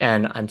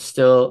 and I'm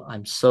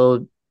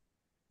so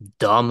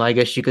dumb, I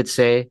guess you could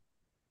say,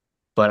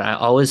 but I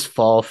always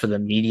fall for the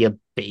media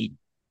bait.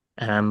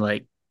 And I'm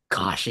like,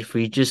 gosh, if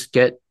we just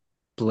get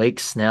Blake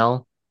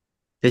Snell,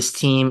 this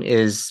team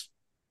is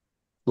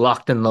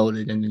locked and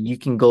loaded. And then you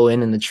can go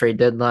in the trade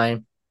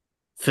deadline,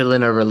 fill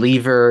in a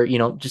reliever,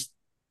 just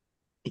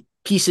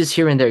pieces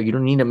here and there. You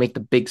don't need to make the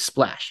big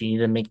splash. You need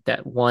to make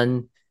that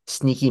one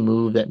sneaky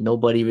move that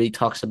nobody really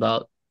talks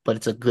about, but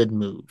it's a good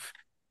move.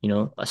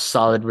 A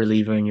solid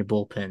reliever in your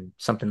bullpen,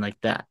 something like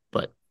that.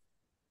 But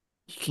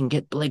you can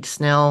get Blake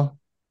Snell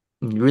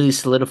and really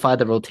solidify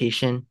the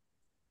rotation.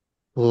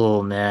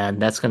 Oh man,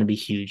 that's going to be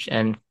huge.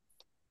 And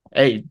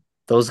hey,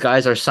 those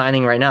guys are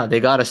signing right now. They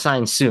got to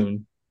sign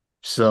soon.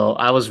 So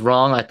I was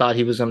wrong. I thought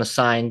he was going to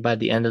sign by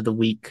the end of the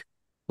week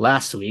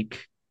last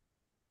week,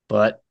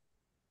 but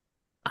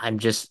I'm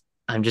just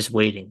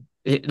waiting.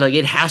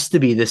 It has to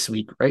be this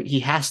week, right? He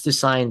has to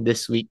sign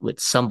this week with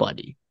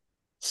somebody.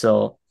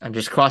 So I'm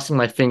just crossing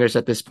my fingers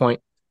at this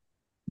point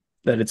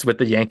that it's with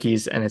the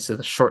Yankees and it's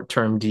a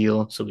short-term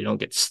deal so we don't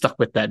get stuck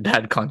with that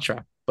bad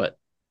contract. But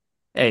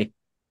hey,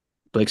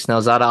 Blake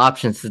Snell's out of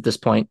options at this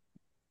point.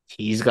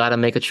 He's got to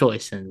make a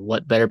choice, and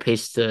what better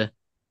place to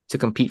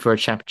compete for a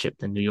championship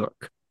than New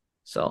York?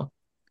 So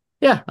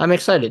yeah, I'm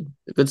excited.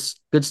 Good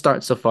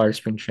start so far to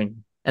spring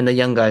training, and the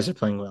young guys are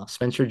playing well.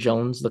 Spencer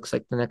Jones looks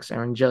like the next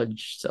Aaron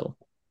Judge, so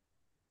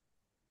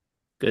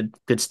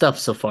good stuff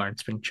so far in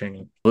spring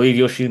training. I believe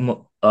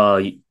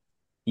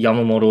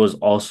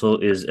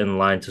Yamamoto is in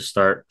line to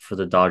start for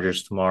the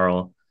Dodgers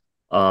tomorrow.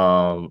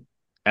 And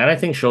I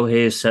think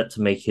Shohei is set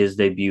to make his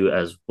debut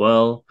as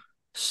well.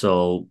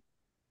 So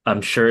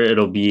I'm sure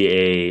it'll be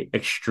a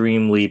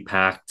extremely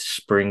packed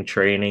spring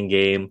training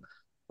game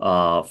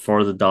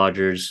for the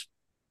Dodgers.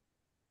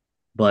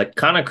 But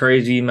kind of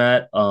crazy,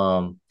 Matt.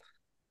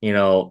 You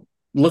know,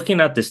 looking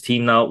at this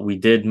team now, we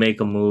did make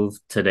a move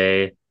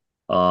today.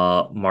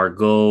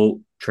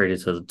 Margot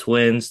traded to the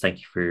Twins. Thank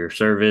you for your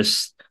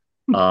service.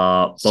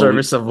 But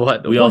Service of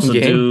what? we One also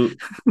game? do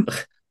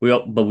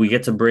but we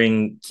get to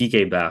bring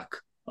Kike back,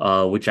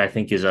 which I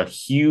think is a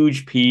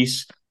huge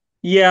piece.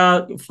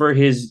 Yeah, for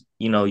his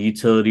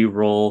utility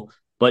role,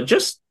 but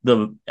just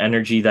the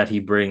energy that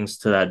he brings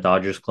to that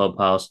Dodgers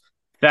clubhouse,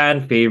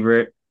 fan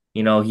favorite.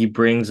 He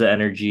brings the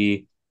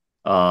energy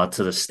to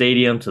the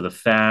stadium, to the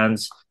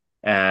fans,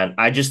 and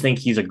I just think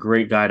he's a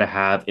great guy to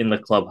have in the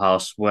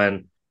clubhouse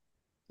when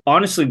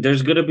honestly,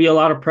 there's going to be a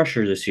lot of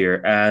pressure this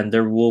year, and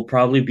there will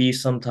probably be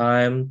some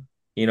time,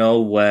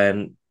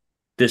 when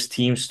this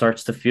team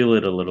starts to feel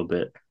it a little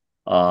bit,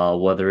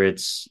 whether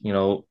it's,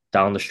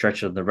 down the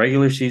stretch of the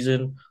regular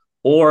season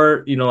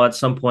or, at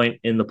some point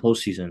in the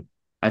postseason.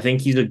 I think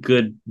he's a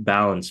good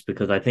balance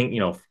because I think,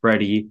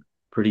 Freddie,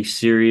 pretty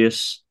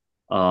serious,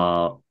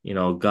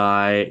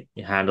 guy,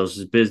 he handles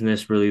his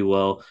business really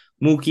well.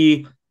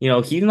 Mookie,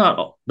 he's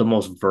not the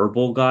most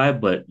verbal guy,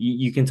 but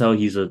you can tell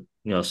he's a,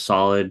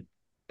 solid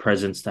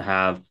presence to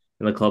have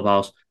in the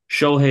clubhouse.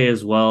 Shohei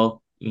as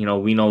well,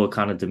 we know what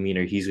kind of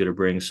demeanor he's going to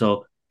bring.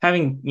 So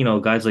having,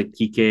 guys like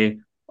Kike,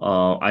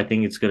 I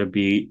think it's going to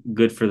be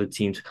good for the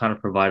team to kind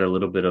of provide a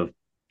little bit of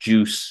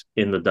juice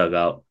in the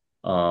dugout.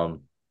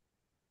 And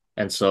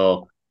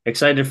so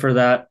excited for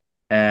that.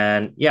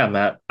 And yeah,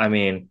 Matt, I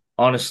mean,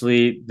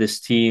 honestly, this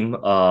team,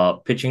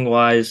 pitching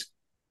wise,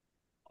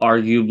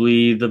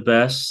 arguably the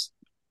best,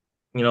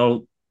 you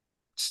know,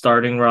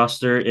 starting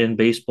roster in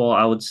baseball,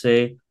 I would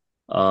say.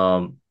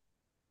 Um,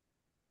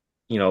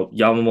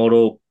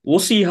 Yamamoto, we'll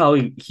see how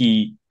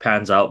he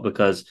pans out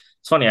because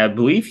it's funny. I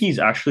believe he's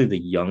actually the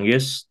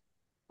youngest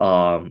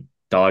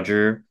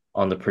Dodger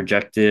on the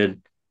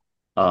projected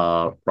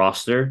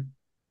roster,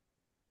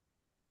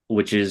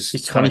 which is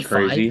He's kind of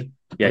 25. crazy.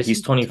 Yeah, Is he's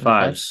he 25.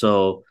 25?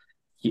 So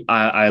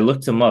I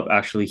looked him up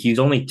actually. He's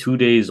only 2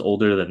 days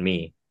older than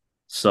me.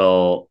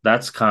 So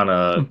that's kind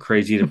of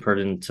crazy to put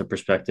into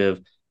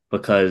perspective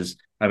because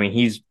I mean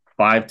he's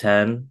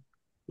 5'10",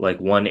 like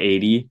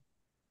 180.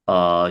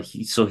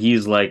 So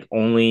he's like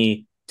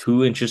only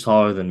 2 inches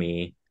taller than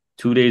me,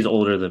 2 days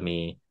older than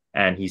me,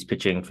 and he's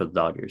pitching for the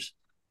Dodgers.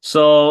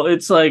 So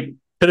it's like,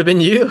 Could have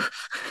been you.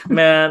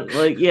 man,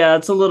 like, yeah,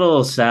 it's a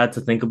little sad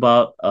to think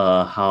about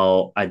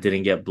how I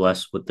didn't get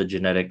blessed with the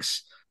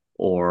genetics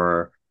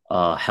or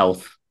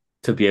health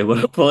to be able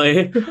to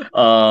play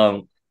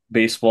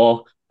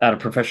baseball at a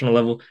professional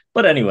level.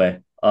 But anyway,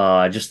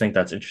 I just think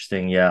that's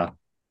interesting. Yeah.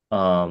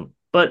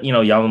 But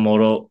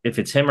Yamamoto, if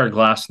it's him or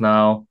Glass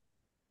now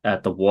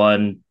at the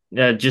one,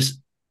 yeah,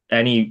 just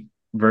any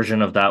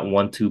version of that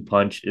 1-2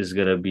 punch is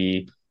gonna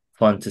be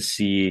fun to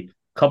see.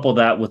 Couple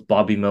that with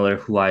Bobby Miller,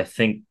 who I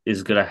think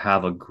is gonna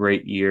have a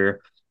great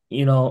year.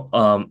 You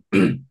know,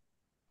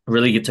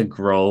 really get to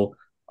grow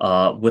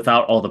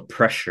without all the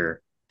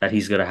pressure that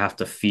he's gonna have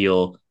to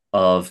feel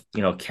of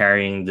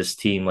carrying this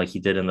team like he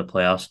did in the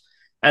playoffs.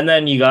 And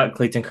then you got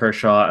Clayton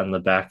Kershaw on the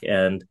back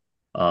end,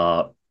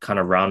 kind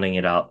of rounding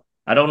it out.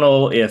 I don't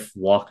know if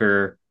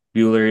Walker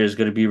Bueller is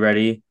going to be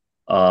ready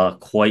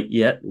quite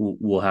yet.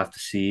 We'll have to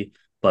see.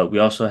 But we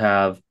also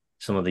have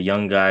some of the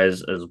young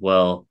guys as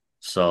well.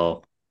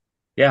 So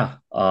yeah,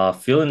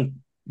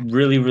 feeling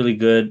really, really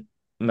good,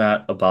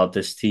 Matt, about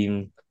this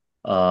team.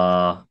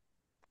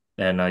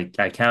 And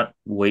I can't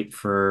wait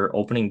for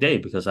opening day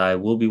because I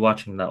will be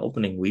watching that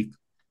opening week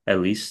at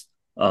least.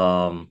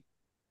 Um,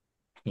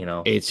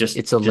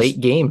 It's a late just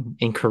game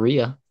in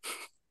Korea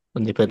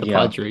when they play the yeah.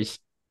 Padres.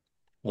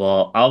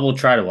 Well, I will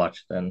try to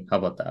watch then. How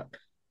about that?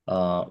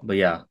 But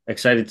yeah,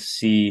 excited to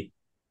see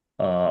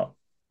uh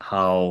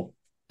how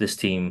this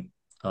team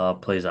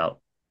plays out.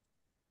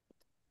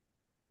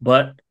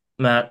 But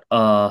Matt,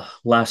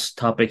 last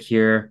topic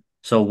here.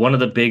 So one of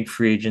the big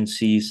free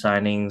agency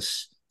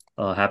signings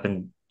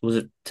happened, was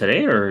it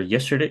today or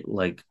yesterday?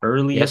 Like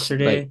early Yes, like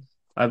yesterday,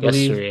 I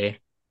believe. yesterday.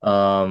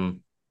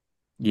 Um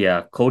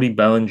yeah, Cody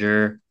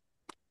Bellinger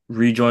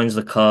rejoins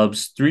the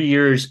Cubs. 3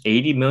 years,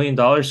 $80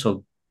 million.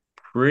 So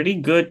pretty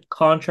good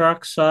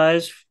contract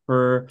size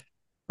for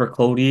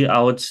Cody, I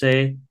would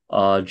say.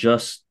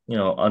 Just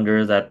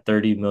under that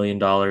 $30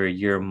 million a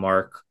year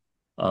mark.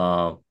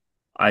 Um,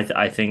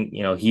 I think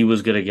he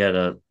was gonna get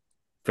a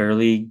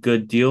fairly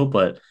good deal,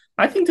 but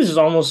I think this is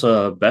almost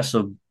a best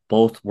of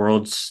both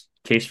worlds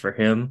case for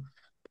him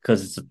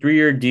because it's a 3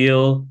 year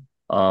deal.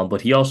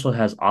 But he also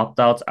has opt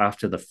outs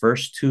after the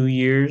first 2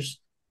 years.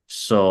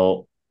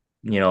 So,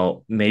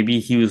 maybe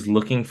he was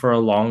looking for a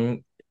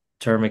long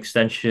term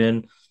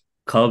extension.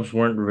 Cubs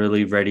weren't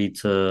really ready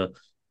to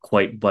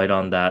quite bite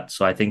on that.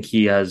 So I think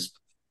he has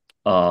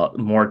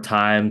more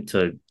time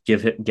to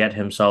get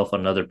himself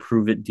another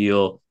prove it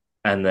deal,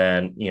 and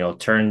then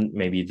turn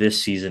maybe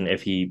this season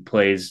if he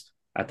plays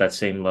at that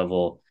same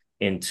level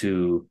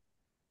into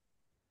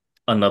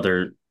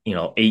another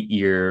 8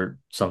 year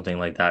something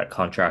like that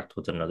contract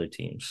with another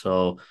team.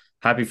 So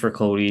happy for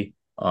Cody.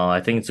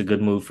 I think it's a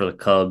good move for the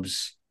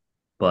Cubs,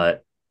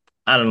 but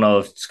I don't know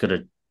if it's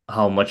gonna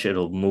how much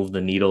it'll move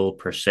the needle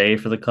per se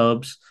for the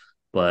Cubs,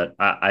 but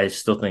I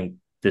still think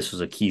this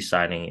was a key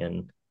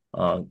signing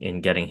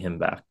in getting him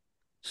back.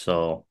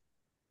 So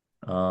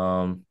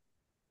um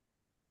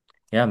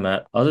yeah,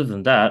 Matt. Other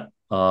than that,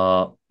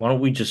 why don't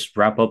we just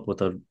wrap up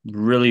with a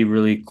really,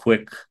 really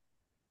quick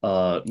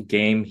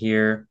game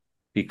here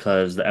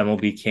because the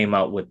MLB came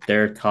out with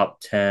their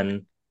top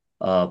 10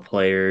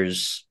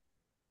 players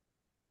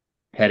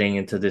heading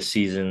into this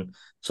season.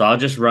 So I'll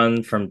just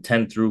run from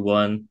 10 through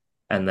 1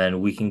 and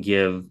then we can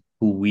give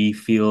who we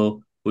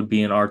feel would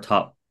be in our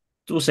top,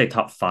 we'll say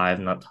top 5,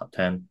 not top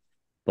 10.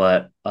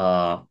 But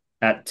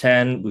at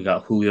 10, we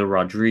got Julio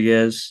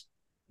Rodriguez.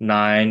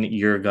 9,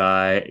 your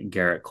guy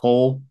Garrett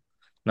Cole.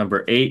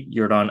 Number 8,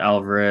 Yordan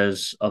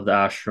Alvarez of the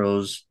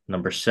Astros.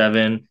 Number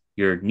 7,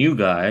 your new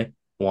guy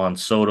Juan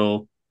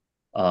Soto.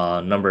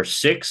 Number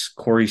 6,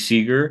 Corey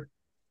Seager.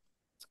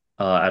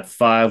 At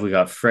 5, we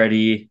got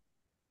Freddie.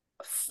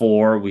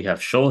 4, we have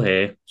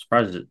Shohei.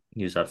 Surprised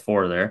he was at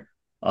 4 there.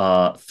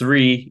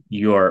 3,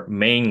 your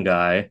main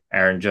guy,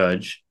 Aaron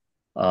Judge.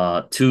 2,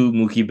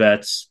 Mookie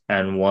Betts,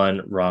 and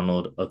 1,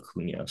 Ronald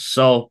Acuna.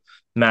 So,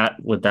 Matt,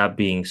 with that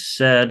being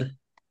said,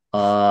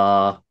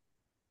 uh,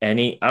 I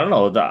don't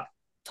know, the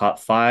top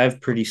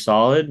 5 pretty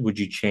solid. Would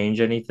you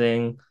change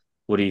anything?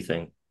 What do you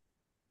think?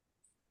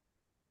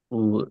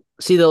 Ooh.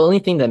 See, the only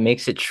thing that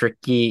makes it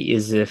tricky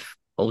is if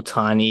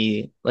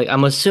Otani, like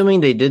I'm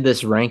assuming they did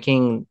this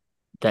ranking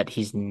that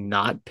he's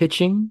not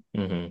pitching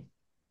Mm-hmm.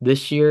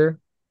 this year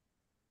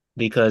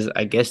because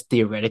I guess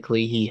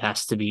theoretically he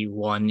has to be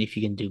one if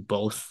you can do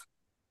both.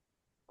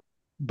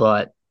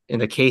 But in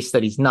the case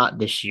that he's not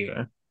this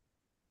year,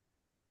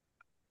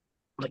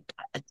 like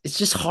it's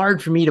just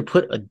hard for me to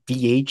put a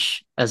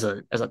DH as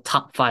a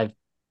top five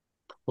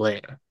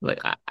player. Like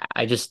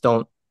I just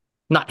don't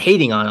not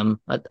hating on him.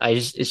 I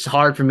just it's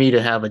hard for me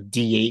to have a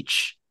DH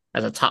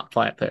as a top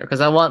five player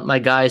because I want my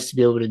guys to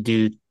be able to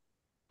do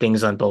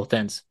things on both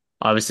ends.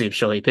 Obviously, if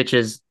Shohei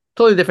pitches,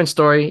 totally different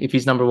story. If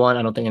he's number one,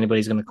 I don't think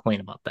anybody's going to complain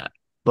about that.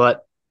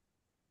 But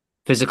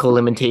physical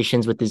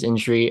limitations with his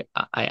injury,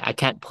 I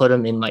can't put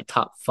him in my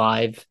top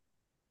five.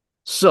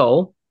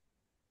 So,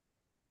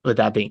 with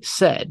that being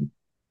said,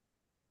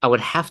 I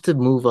would have to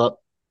move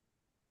up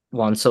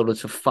Juan Soto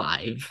to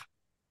five.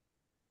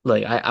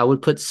 Like I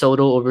would put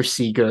Soto over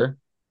Seager,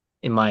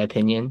 in my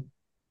opinion.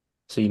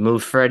 So you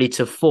move Freddie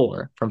to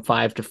four, from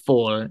five to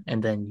four,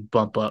 and then you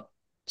bump up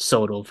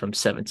Soto from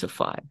seven to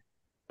five.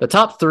 The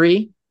top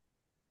three,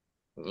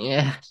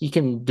 yeah, you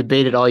can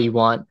debate it all you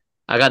want.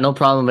 I got no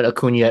problem with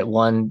Acuna at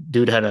one.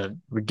 Dude had a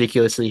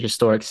ridiculously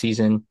historic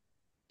season.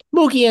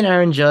 Mookie and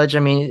Aaron Judge. I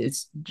mean,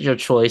 it's your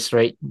choice,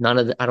 right? None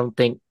of the, I don't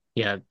think.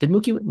 Yeah, did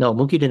Mookie? No,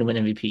 Mookie didn't win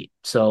MVP.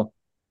 So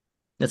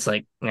it's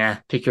like, nah,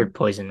 pick your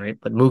poison, right?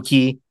 But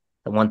Mookie,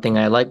 the one thing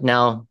I like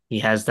now, he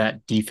has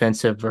that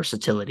defensive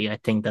versatility. I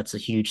think that's a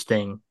huge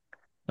thing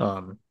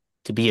um,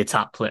 to be a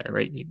top player,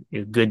 right?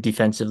 You're good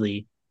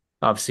defensively.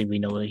 Obviously, we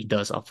know what he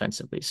does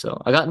offensively.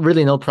 So I got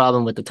really no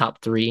problem with the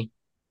top three,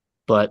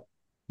 but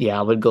yeah,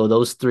 I would go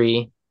those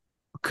three.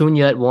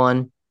 Acuna at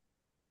one,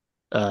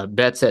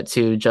 Betts at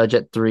two, Judge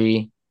at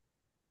three,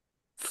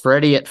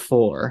 Freddie at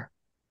four,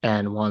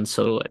 and Juan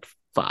Soto at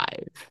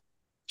five,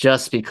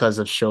 just because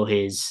of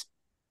Shohei's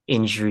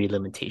injury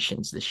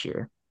limitations this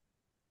year.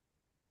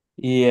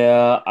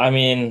 Yeah, I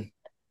mean,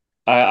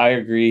 I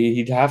agree.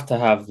 He'd have to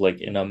have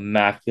like an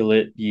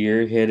immaculate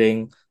year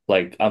hitting.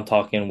 Like I'm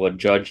talking what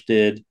Judge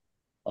did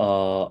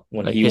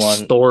when Like he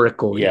won.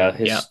 historical Yeah, year.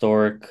 Yeah.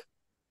 historic.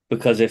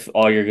 Because if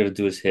all you're gonna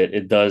do is hit,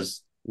 it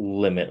does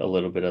limit a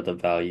little bit of the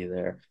value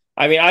there.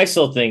 I mean, I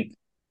still think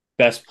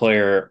best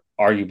player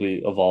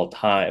arguably of all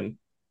time,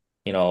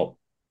 you know,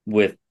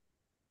 with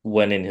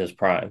when in his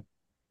prime.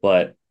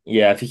 But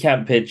yeah, if he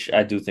can't pitch,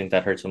 I do think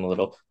that hurts him a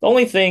little. The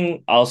only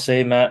thing I'll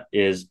say, Matt,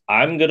 is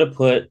I'm gonna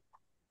put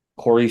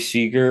Corey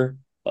Seager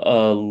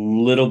a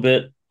little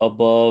bit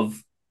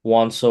above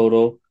Juan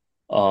Soto.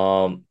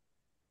 Um,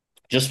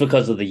 just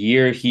because of the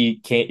year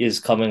is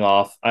coming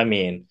off. I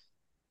mean,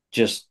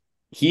 just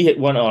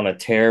went on a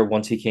tear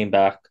once he came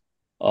back,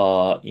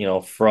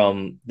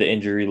 from the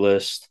injury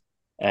list,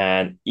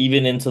 and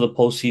even into the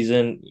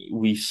postseason,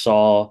 we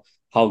saw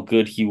how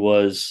good he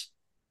was,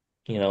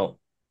 you know,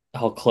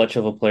 how clutch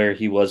of a player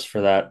he was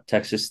for that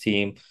Texas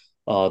team.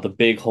 The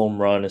big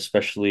home run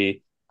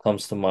especially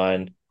comes to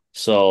mind.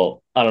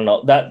 So I don't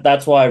know.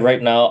 That's why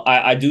right now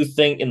I do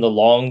think in the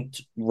long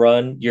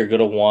run you're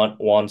gonna want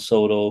Juan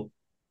Soto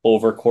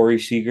over Corey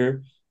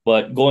Seager.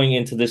 But going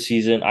into this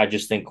season, I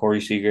just think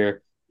Corey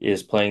Seager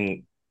is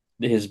playing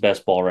his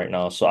best ball right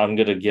now. So I'm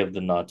gonna give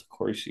the nod to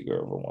Corey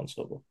Seager over Juan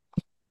Soto.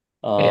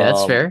 Hey,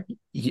 that's Um, fair.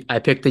 I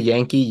picked the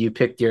Yankee, you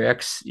picked your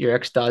ex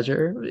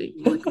Dodger.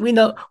 We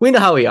know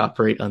how we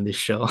operate on this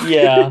show.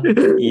 yeah,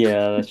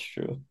 yeah, that's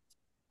true.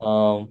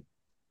 Um,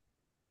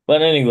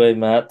 but anyway,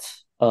 Matt,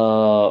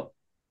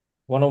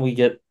 why don't we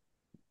get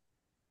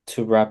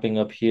to wrapping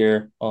up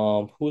here?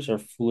 Who's our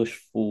foolish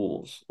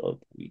fools of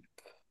the week?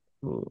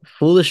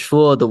 Foolish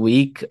Fool of the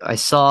Week. I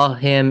saw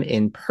him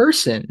in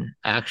person,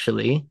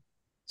 actually.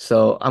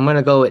 So I'm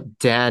gonna go with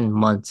Dan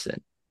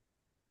Munson.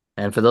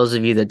 And for those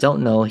of you that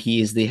don't know,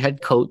 he is the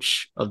head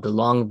coach of the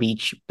Long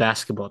Beach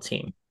basketball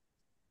team.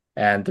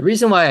 And the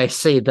reason why I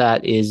say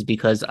that is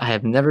because I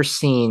have never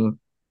seen,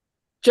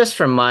 just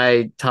from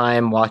my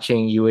time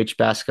watching UH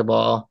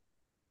basketball,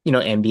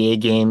 NBA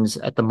games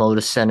at the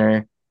Moda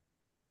Center,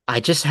 I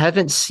just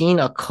haven't seen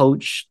a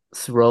coach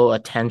throw a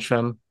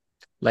tantrum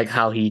like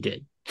how he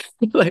did.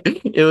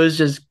 Like it was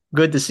just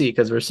good to see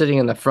because we're sitting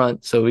in the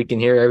front so we can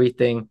hear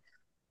everything.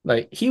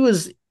 Like he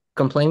was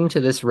complaining to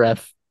this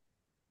ref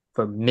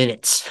for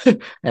minutes.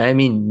 And I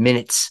mean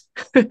minutes.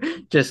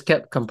 Just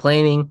kept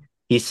complaining.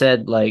 He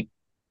said like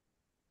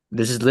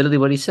this is literally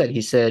what he said.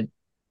 He said,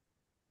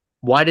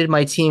 "Why did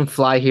my team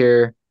fly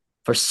here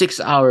for 6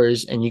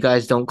 hours and you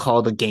guys don't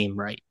call the game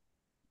right?"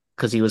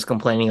 Because he was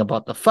complaining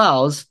about the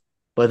fouls.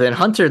 But then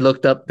Hunter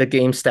looked up the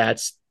game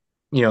stats,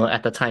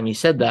 at the time he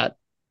said that,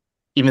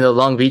 even though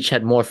Long Beach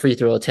had more free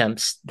throw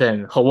attempts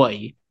than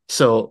Hawaii.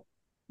 So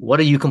what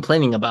are you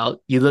complaining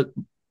about? You look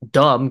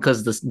dumb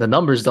because the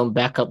numbers don't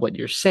back up what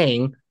you're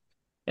saying.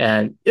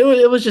 And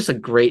it was just a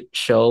great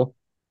show.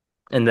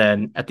 And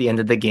then at the end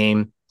of the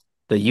game,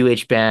 the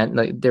UH band,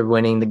 like they're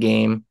winning the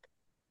game.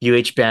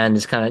 UH band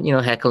is kind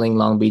of, heckling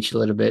Long Beach a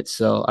little bit.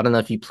 So I don't know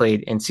if you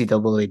played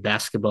NCAA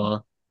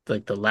basketball,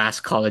 like the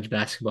last college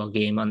basketball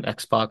game on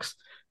Xbox.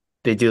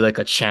 They do like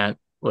a chant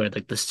where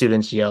like the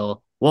students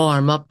yell,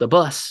 "Warm up the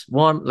bus,"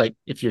 warm, like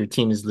if your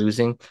team is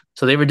losing.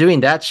 So they were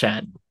doing that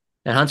chant.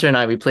 And Hunter and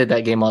I, we played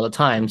that game all the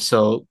time.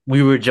 So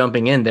we were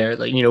jumping in there,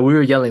 like, we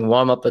were yelling,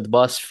 "Warm up the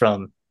bus"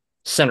 from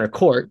center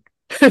court.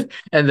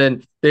 And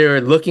then they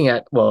were looking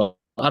at, well,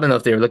 I don't know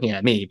if they were looking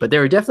at me, but they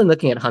were definitely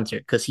looking at Hunter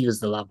because he was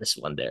the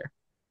loudest one there.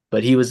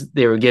 But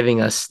they were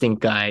giving us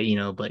stink eye,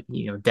 but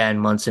Dan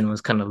Munson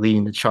was kind of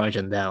leading the charge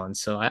on that one.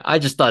 So I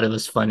just thought it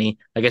was funny.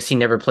 I guess he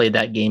never played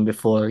that game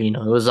before, it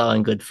was all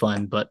in good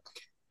fun, but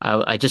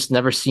I just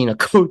never seen a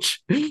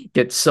coach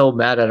get so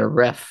mad at a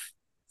ref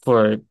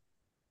for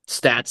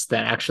stats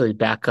that actually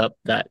back up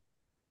that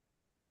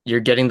you're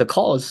getting the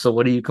calls. So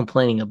what are you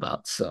complaining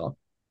about? So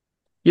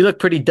you look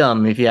pretty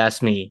dumb if you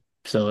ask me.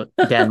 So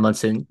Dan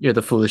Munson, you're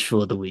the foolish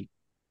fool of the week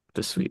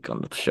this week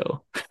on the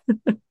show.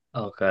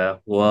 Okay.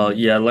 Well,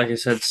 yeah, like I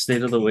said,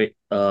 state of the weight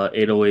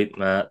 808,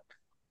 Matt.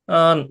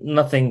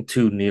 Nothing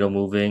too needle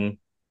moving.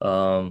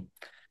 Um,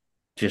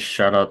 just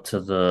shout out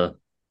to the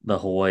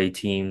Hawaii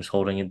teams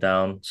holding it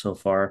down so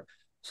far.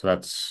 So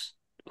that's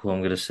who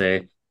I'm gonna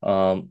say.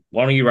 Why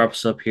don't you wrap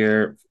us up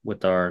here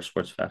with our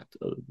sports fact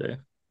of the day?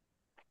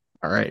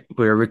 All right.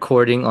 We're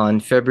recording on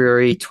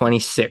February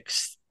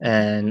 26th.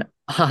 And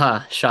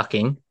haha,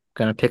 shocking.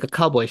 Gonna pick a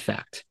cowboy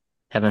fact.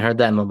 Haven't heard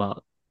that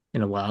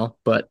in a while.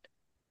 But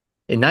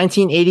in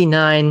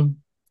 1989,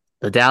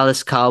 the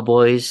Dallas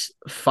Cowboys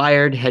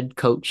fired head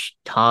coach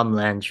Tom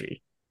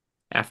Landry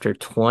after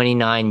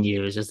 29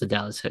 years as the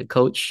Dallas head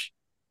coach.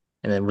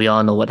 And then we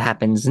all know what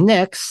happens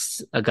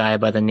next. A guy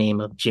by the name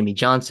of Jimmy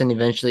Johnson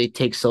eventually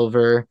takes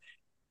over,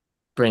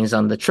 brings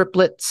on the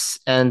triplets,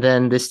 and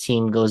then this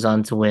team goes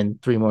on to win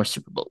three more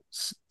Super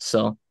Bowls.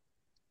 So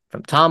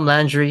from Tom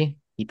Landry,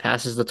 he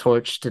passes the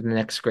torch to the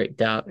next great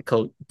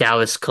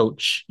Dallas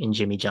coach in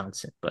Jimmy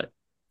Johnson. But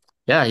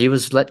yeah, he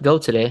was let go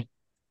today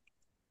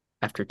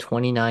after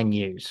 29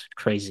 years.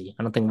 Crazy.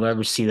 I don't think we'll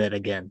ever see that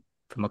again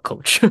from a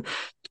coach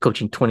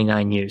coaching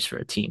 29 years for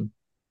a team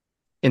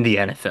in the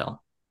NFL.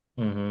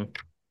 Mm-hmm.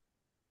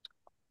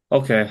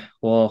 Okay,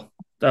 well,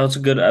 that was a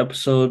good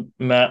episode,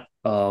 Matt.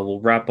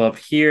 We'll wrap up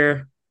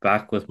here.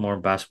 Back with more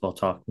basketball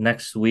talk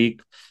next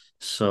week.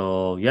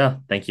 So, yeah,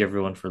 thank you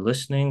everyone for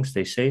listening.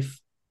 Stay safe,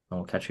 and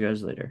we'll catch you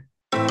guys later.